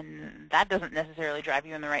 and that doesn't necessarily drive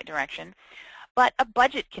you in the right direction. But a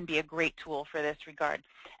budget can be a great tool for this regard.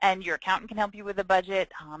 And your accountant can help you with a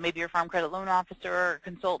budget, maybe your farm credit loan officer or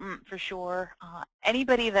consultant for sure.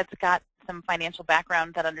 Anybody that's got some financial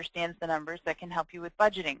background that understands the numbers that can help you with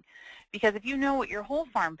budgeting. Because if you know what your whole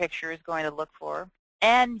farm picture is going to look for,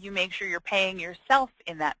 and you make sure you're paying yourself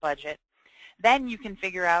in that budget, then you can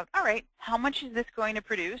figure out, all right, how much is this going to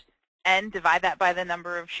produce, and divide that by the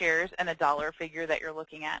number of shares and a dollar figure that you're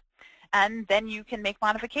looking at. And then you can make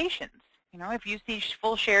modifications. You know, if you see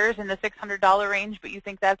full shares in the $600 range, but you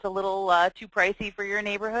think that's a little too pricey for your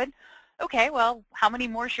neighborhood, okay, well, how many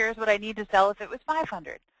more shares would I need to sell if it was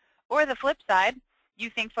 500? Or the flip side, you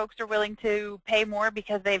think folks are willing to pay more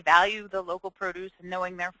because they value the local produce and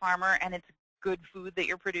knowing their farmer and it's good food that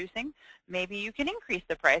you're producing, maybe you can increase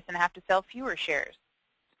the price and have to sell fewer shares.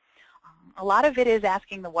 A lot of it is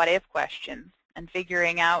asking the what-if questions and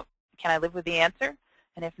figuring out, can I live with the answer?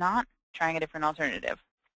 And if not, trying a different alternative.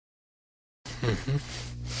 Mm-hmm.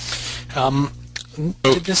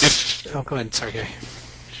 Go ahead. Sorry, Gary.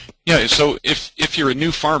 Yeah. So if you're a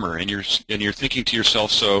new farmer and you're thinking to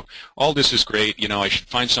yourself, so all this is great, you know, I should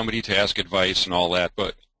find somebody to ask advice and all that,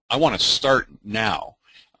 but I want to start now.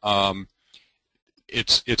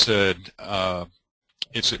 It's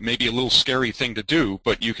maybe a little scary thing to do,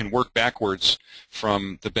 but you can work backwards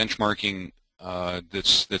from the benchmarking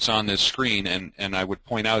that's on this screen, and I would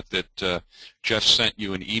point out that Jeff sent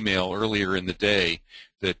you an email earlier in the day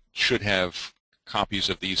that should have copies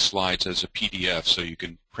of these slides as a PDF, so you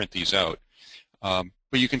can print these out.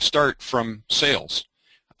 But you can start from sales.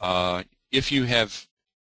 If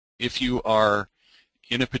you are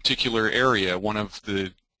in a particular area, one of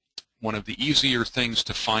the easier things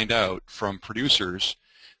to find out from producers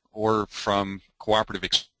or from cooperative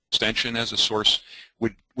extension as a source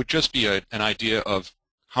would just be an idea of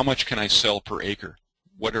how much can I sell per acre?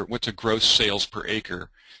 What's a gross sales per acre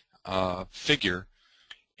figure,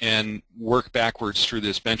 and work backwards through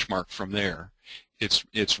this benchmark from there.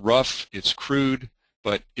 It's rough, it's crude,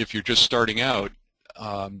 but if you're just starting out,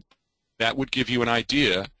 that would give you an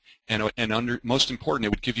idea, and most important, it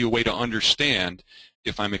would give you a way to understand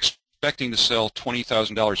if I'm expecting to sell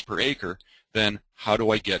 $20,000 per acre, then how do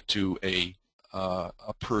I get to a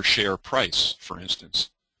per share price, for instance?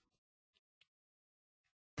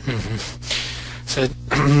 Mm-hmm.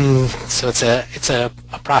 So it's a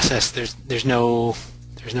process. There's no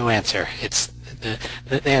answer. It's the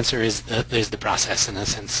answer is the process in a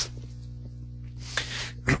sense.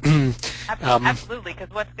 Absolutely, because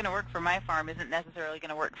what's going to work for my farm isn't necessarily going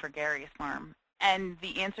to work for Gary's farm, and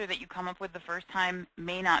the answer that you come up with the first time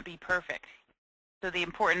may not be perfect. So the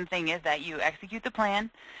important thing is that you execute the plan,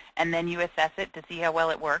 and then you assess it to see how well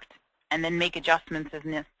it worked, and then make adjustments as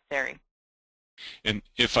necessary. And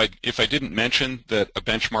if I didn't mention that a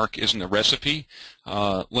benchmark isn't a recipe,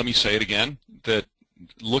 let me say it again, that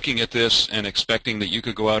looking at this and expecting that you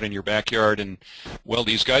could go out in your backyard and, well,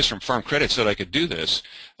 these guys from Farm Credit said I could do this.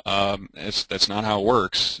 That's not how it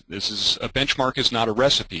works. A benchmark is not a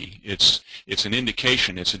recipe. It's an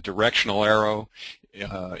indication. It's a directional arrow.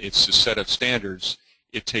 It's a set of standards.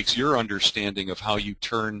 It takes your understanding of how you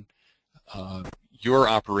turn your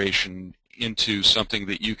operation into something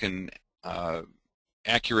that you can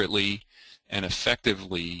accurately and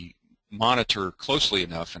effectively monitor closely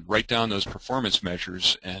enough and write down those performance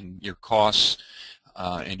measures and your costs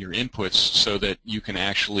and your inputs so that you can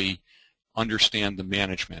actually understand the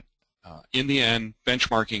management. In the end,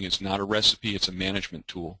 benchmarking is not a recipe, it's a management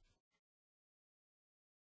tool.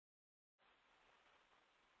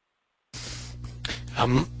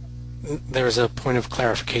 there was a point of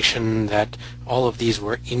clarification that all of these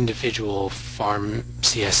were individual farm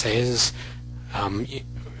CSAs,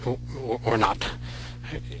 or not.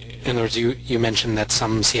 In other words, you mentioned that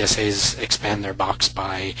some CSAs expand their box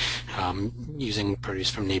by using produce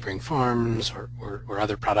from neighboring farms or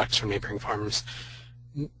other products from neighboring farms.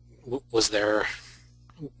 Was there,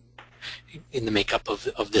 in the makeup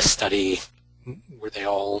of this study, were they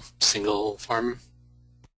all single farm?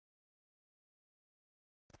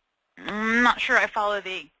 I'm not sure I follow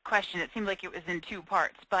the question. It seemed like it was in two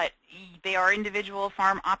parts, but they are individual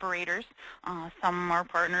farm operators. Some are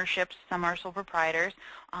partnerships, some are sole proprietors.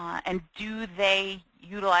 And do they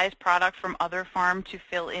utilize product from other farms to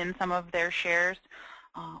fill in some of their shares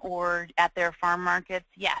or at their farm markets?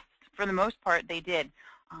 Yes, for the most part they did.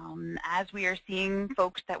 As we are seeing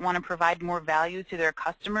folks that want to provide more value to their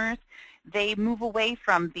customers, they move away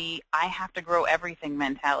from the I have to grow everything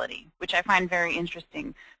mentality, which I find very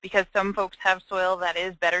interesting because some folks have soil that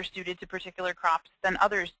is better suited to particular crops than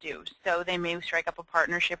others do. So they may strike up a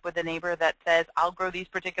partnership with a neighbor that says, I'll grow these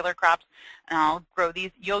particular crops, and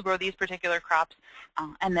you'll grow these particular crops,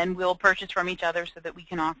 and then we'll purchase from each other so that we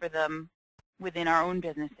can offer them within our own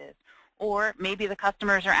businesses. Or maybe the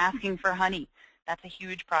customers are asking for honey. That's a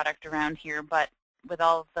huge product around here, but with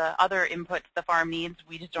all the other inputs the farm needs,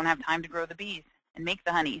 we just don't have time to grow the bees and make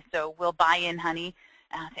the honey. So we'll buy in honey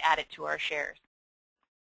to add it to our shares.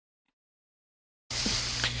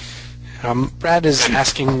 Brad is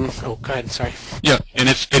asking, oh, go ahead, sorry. Yeah, and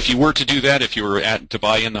if you were to do that, if you were to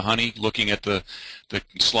buy in the honey, looking at the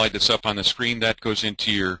slide that's up on the screen, that goes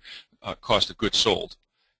into your cost of goods sold.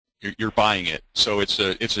 You're buying it, so it's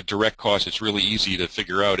a direct cost. It's really easy to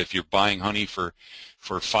figure out if you're buying honey for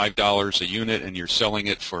 $5 a unit and you're selling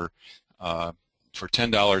it for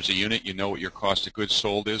 $10 a unit. You know what your cost of goods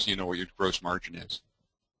sold is. You know what your gross margin is.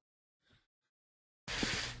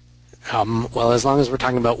 Well, as long as we're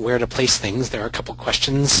talking about where to place things, there are a couple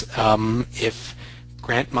questions. If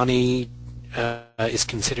grant money is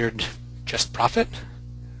considered just profit?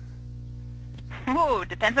 Oh,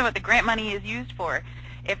 depends on what the grant money is used for.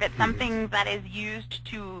 If it's something that is used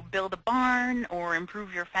to build a barn or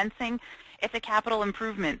improve your fencing, it's a capital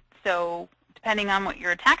improvement. So depending on what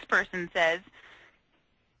your tax person says,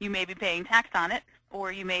 you may be paying tax on it,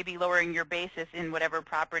 or you may be lowering your basis in whatever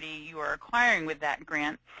property you are acquiring with that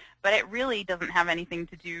grant. But it really doesn't have anything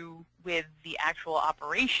to do with the actual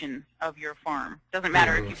operation of your farm. It doesn't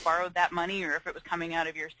matter if you borrowed that money or if it was coming out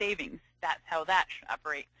of your savings. That's how that should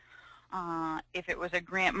operate. If it was a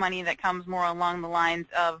grant money that comes more along the lines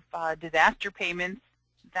of disaster payments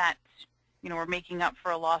that are making up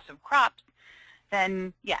for a loss of crops,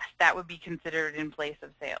 then yes, that would be considered in place of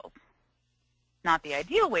sales. Not the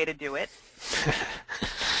ideal way to do it.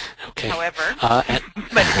 Okay. However,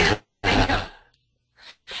 but it is.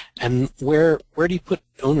 And where do you put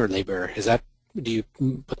owner labor? Do you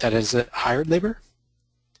put that as a hired labor?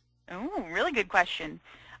 Oh, really good question.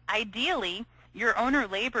 Ideally, your owner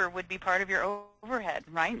labor would be part of your overhead,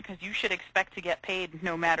 right? Because you should expect to get paid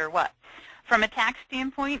no matter what. From a tax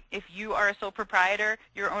standpoint, if you are a sole proprietor,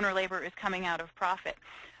 your owner labor is coming out of profit.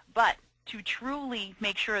 But to truly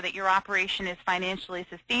make sure that your operation is financially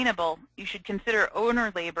sustainable, you should consider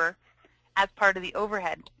owner labor as part of the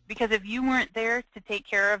overhead. Because if you weren't there to take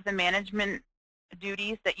care of the management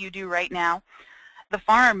duties that you do right now, the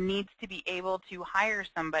farm needs to be able to hire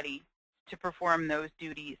somebody to perform those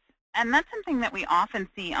duties. And that's something that we often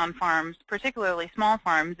see on farms, particularly small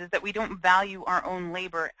farms, is that we don't value our own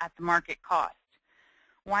labor at the market cost.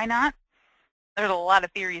 Why not? There's a lot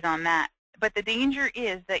of theories on that. But the danger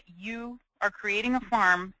is that you are creating a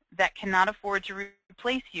farm that cannot afford to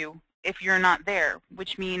replace you if you're not there,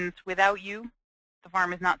 which means without you, the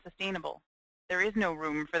farm is not sustainable. There is no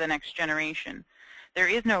room for the next generation. There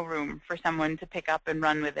is no room for someone to pick up and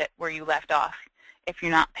run with it where you left off if you're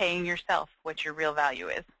not paying yourself what your real value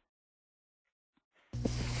is.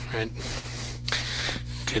 Right.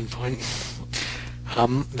 Good point.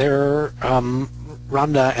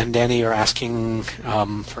 Rhonda and Danny are asking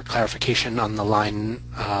for clarification on the line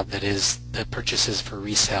that is the purchases for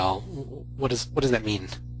resale. What does that mean?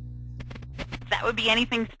 That would be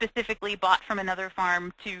anything specifically bought from another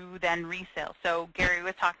farm to then resell. So Gary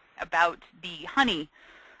was talking about the honey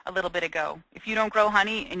a little bit ago. If you don't grow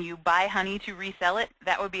honey and you buy honey to resell it,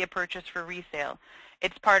 that would be a purchase for resale.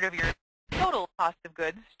 It's part of your total cost of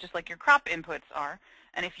goods, just like your crop inputs are.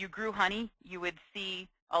 And if you grew honey, you would see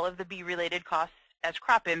all of the bee-related costs as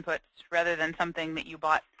crop inputs rather than something that you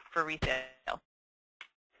bought for resale.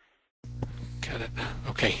 Got it.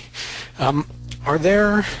 Okay. Are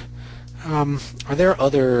there Are there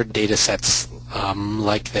other data sets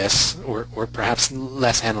like this, or perhaps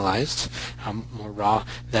less analyzed, more raw,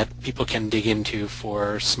 that people can dig into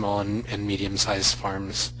for small and medium-sized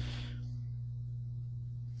farms?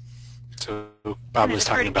 So Bob was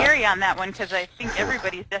talking about... Gary on that one, because I think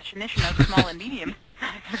everybody's definition of small and medium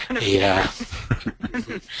is going to be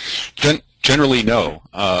different. Generally, no.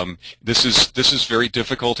 This is very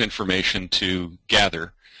difficult information to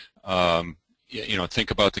gather.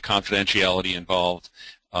 Think about the confidentiality involved.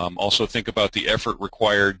 Also think about the effort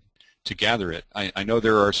required to gather it. I know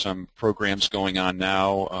there are some programs going on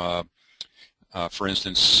now. For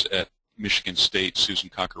instance, at Michigan State, Susan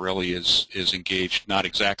Coccarelli is engaged not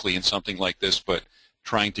exactly in something like this, but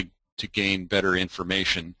trying to gain better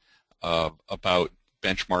information about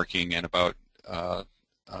benchmarking and about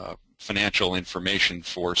financial information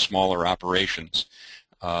for smaller operations.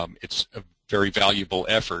 It's a very valuable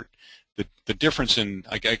effort. The difference in,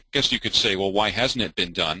 I guess you could say, well, why hasn't it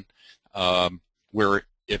been done? Where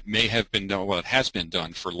it may have been done, well, it has been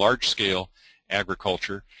done for large-scale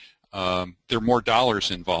agriculture. There are more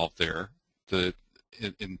dollars involved there.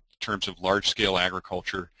 In terms of large-scale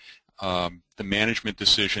agriculture, the management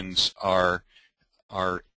decisions are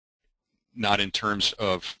not in terms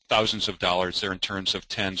of thousands of dollars. They're in terms of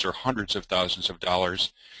tens or hundreds of thousands of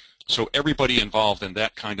dollars. So everybody involved in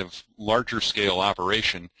that kind of larger-scale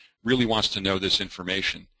operation really wants to know this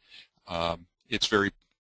information. It's very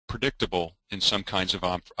predictable in some kinds of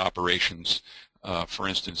operations, for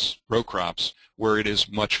instance, row crops, where it is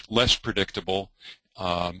much less predictable,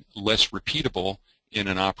 less repeatable in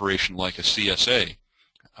an operation like a CSA,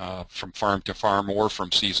 from farm to farm or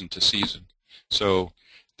from season to season. So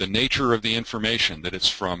the nature of the information, that it's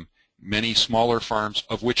from many smaller farms,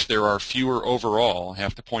 of which there are fewer overall, I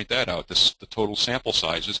have to point that out. The total sample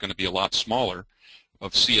size is going to be a lot smaller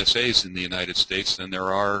of CSAs in the United States than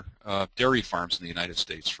there are dairy farms in the United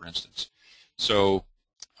States, for instance. So,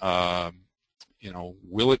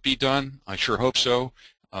 will it be done? I sure hope so.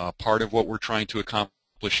 Part of what we're trying to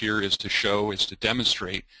accomplish here is to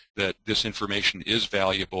demonstrate that this information is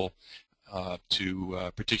valuable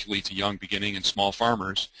particularly to young, beginning, and small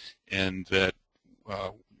farmers, and that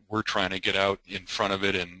we're trying to get out in front of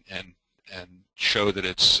it and show that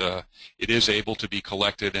it is able to be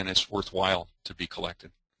collected and it's worthwhile to be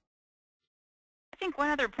collected. I think one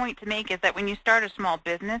other point to make is that when you start a small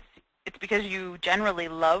business, it's because you generally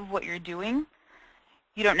love what you're doing.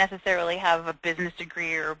 You don't necessarily have a business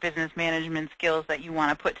degree or business management skills that you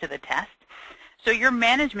want to put to the test. So your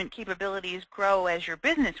management capabilities grow as your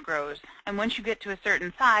business grows. And once you get to a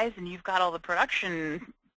certain size and you've got all the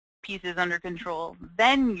production pieces under control,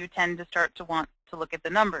 then you tend to start to want to look at the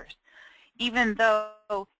numbers. Even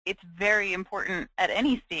though it's very important at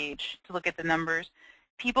any stage to look at the numbers,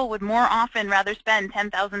 people would more often rather spend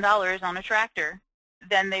 $10,000 on a tractor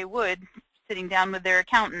than they would sitting down with their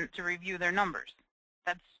accountant to review their numbers.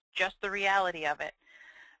 That's just the reality of it.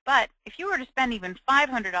 But if you were to spend even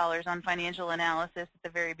 $500 on financial analysis at the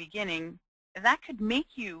very beginning, that could make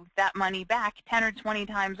you that money back 10 or 20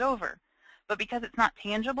 times over. But because it's not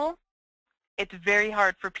tangible, it's very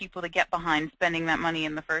hard for people to get behind spending that money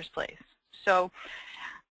in the first place. So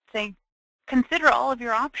consider all of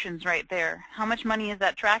your options right there. How much money is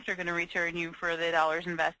that tractor going to return you for the dollars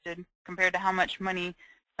invested compared to how much money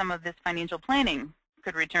some of this financial planning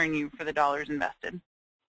could return you for the dollars invested?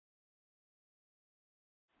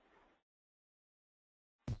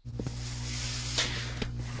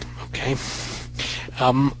 Okay.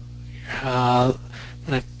 I'm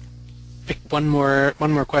gonna pick one more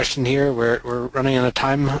question here. We're running out of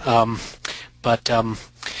time,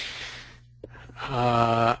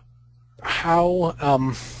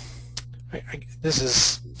 this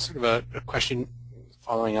is sort of a question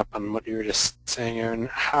following up on what you were just saying, Aaron.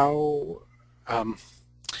 How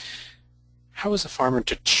is a farmer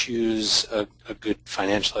to choose a good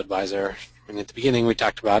financial advisor? I mean, at the beginning we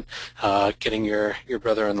talked about getting your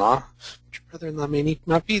brother-in-law. Your brother-in-law may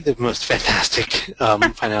not be the most fantastic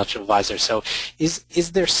financial advisor. So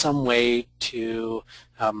is there some way to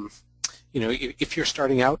if you're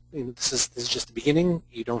starting out, this is just the beginning,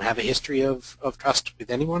 you don't have a history of trust with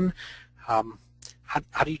anyone, how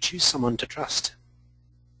do you choose someone to trust?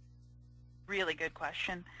 Really good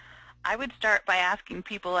question. I would start by asking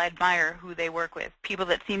people I admire who they work with, people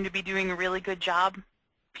that seem to be doing a really good job,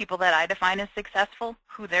 people that I define as successful,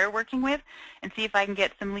 who they're working with, and see if I can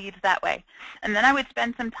get some leads that way. And then I would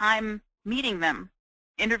spend some time meeting them,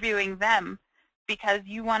 interviewing them, because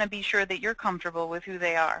you want to be sure that you're comfortable with who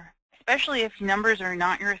they are. Especially if numbers are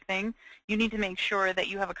not your thing, you need to make sure that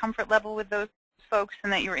you have a comfort level with those folks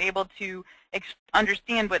and that you're able to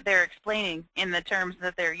understand what they're explaining in the terms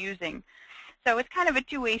that they're using. So it's kind of a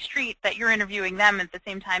two-way street that you're interviewing them at the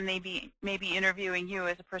same time they may be interviewing you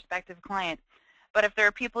as a prospective client. But if there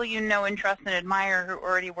are people you know and trust and admire who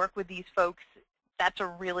already work with these folks, that's a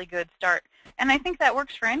really good start. And I think that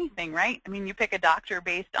works for anything, right? I mean, you pick a doctor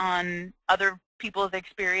based on other people's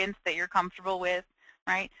experience that you're comfortable with,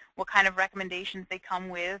 right? What kind of recommendations they come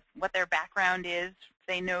with, what their background is, if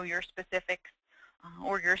they know your specifics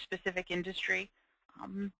or your specific industry.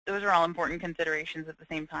 Those are all important considerations at the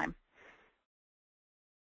same time.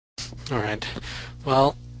 All right.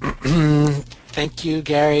 Well, thank you,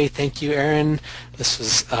 Gary. Thank you, Erin. This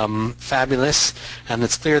was fabulous. And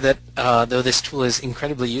it's clear that though this tool is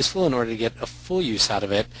incredibly useful, in order to get a full use out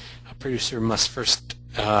of it, a producer must first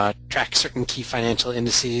track certain key financial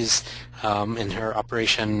indices in her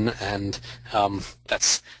operation, and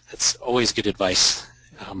that's always good advice.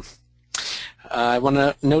 I want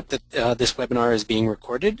to note that this webinar is being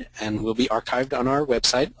recorded and will be archived on our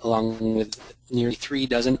website along with nearly 3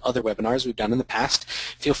 dozen other webinars we've done in the past.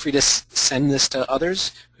 Feel free to send this to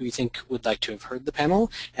others who you think would like to have heard the panel,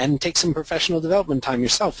 and take some professional development time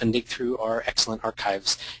yourself and dig through our excellent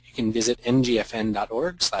archives. You can visit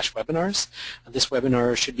ngfn.org/webinars. This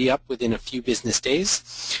webinar should be up within a few business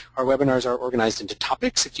days. Our webinars are organized into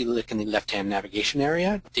topics. If you look in the left-hand navigation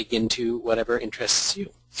area, dig into whatever interests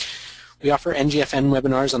you. We offer NGFN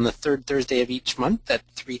webinars on the third Thursday of each month at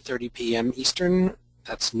 3:30 p.m. Eastern.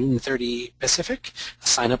 That's noon 30 Pacific.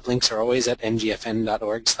 Sign-up links are always at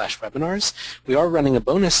ngfn.org/webinars. We are running a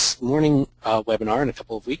bonus morning webinar in a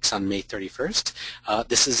couple of weeks on May 31st.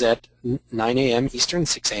 This is at 9 a.m. Eastern,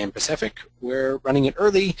 6 a.m. Pacific. We're running it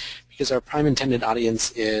early because our prime intended audience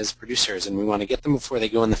is producers, and we want to get them before they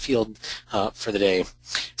go in the field for the day.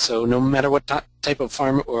 So no matter what type of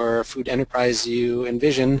farm or food enterprise you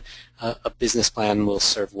envision, a business plan will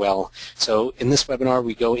serve well. So in this webinar,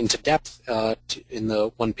 we go into depth in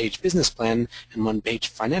the one-page business plan and one-page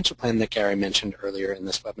financial plan that Gary mentioned earlier in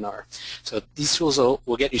this webinar. So these tools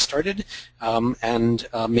will get you started and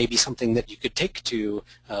maybe something that you could take to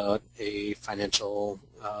a financial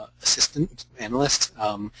assistant analyst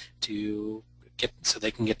so they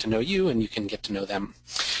can get to know you and you can get to know them.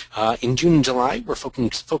 In June and July, we're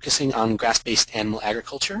focusing on grass-based animal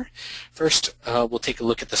agriculture. First, we'll take a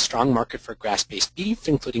look at the strong market for grass-based beef,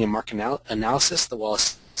 including a market analysis the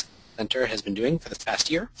Wallace Center has been doing for the past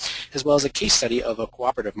year, as well as a case study of a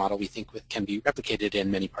cooperative model we think can be replicated in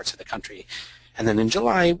many parts of the country. And then in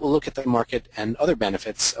July, we'll look at the market and other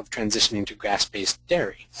benefits of transitioning to grass-based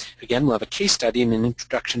dairy. Again, we'll have a case study and an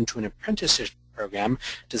introduction to an apprenticeship program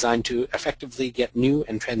designed to effectively get new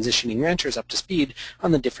and transitioning ranchers up to speed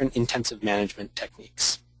on the different intensive management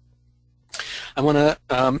techniques. I want to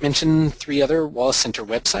mention 3 other Wallace Center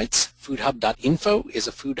websites. Foodhub.info is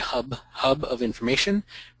a food hub of information,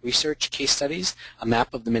 research, case studies, a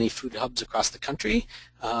map of the many food hubs across the country,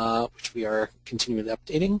 which we are continually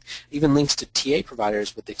updating, even links to TA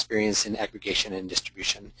providers with experience in aggregation and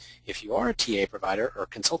distribution. If you are a TA provider or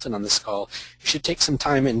consultant on this call, you should take some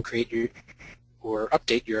time and create or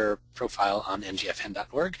update your profile on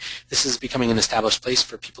ngfn.org. This is becoming an established place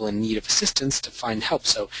for people in need of assistance to find help,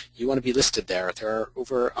 so you want to be listed there. There are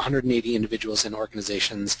over 180 individuals and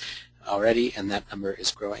organizations already, and that number is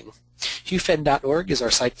growing. HuFed.org is our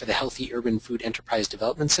site for the Healthy Urban Food Enterprise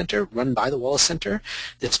Development Center run by the Wallace Center.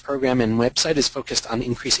 This program and website is focused on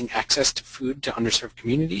increasing access to food to underserved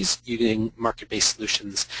communities using market-based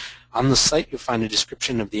solutions. On the site, you'll find a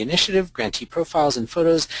description of the initiative, grantee profiles and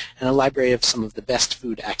photos, and a library of some of the best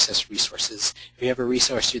food access resources. If you have a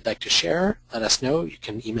resource you'd like to share, let us know. You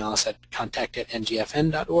can email us at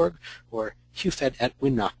contact@ngfn.org or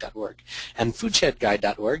hufed@winrock.org. And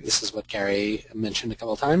foodshedguide.org, this is what Gary mentioned a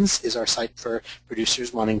couple of times, is our site for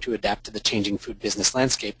producers wanting to adapt to the changing food business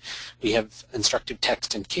landscape. We have instructive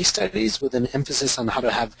text and case studies with an emphasis on how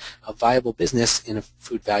to have a viable business in a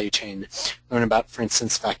food value chain. Learn about, for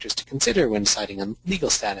instance, factors to consider when deciding on legal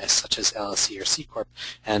status, such as LLC or C Corp.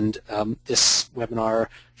 And this webinar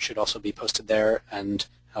should also be posted there, and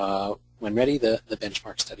when ready, the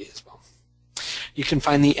benchmark study as well. You can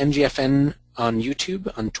find the NGFN on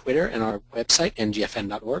YouTube, on Twitter, and our website,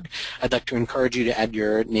 ngfn.org. I'd like to encourage you to add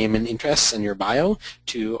your name and interests and your bio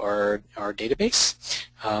to our database.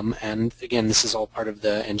 And again, this is all part of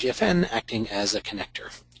the NGFN acting as a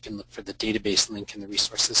connector. You can look for the database link in the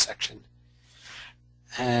resources section.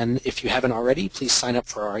 And if you haven't already, please sign up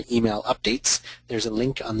for our email updates. There's a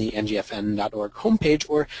link on the ngfn.org homepage,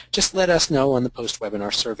 or just let us know on the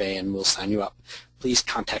post-webinar survey and we'll sign you up. Please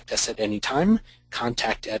contact us at any time,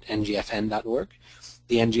 contact@ngfn.org.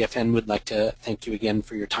 The NGFN would like to thank you again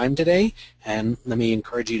for your time today, and let me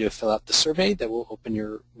encourage you to fill out the survey that will open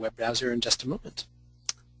your web browser in just a moment.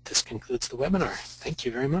 This concludes the webinar. Thank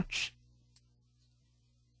you very much.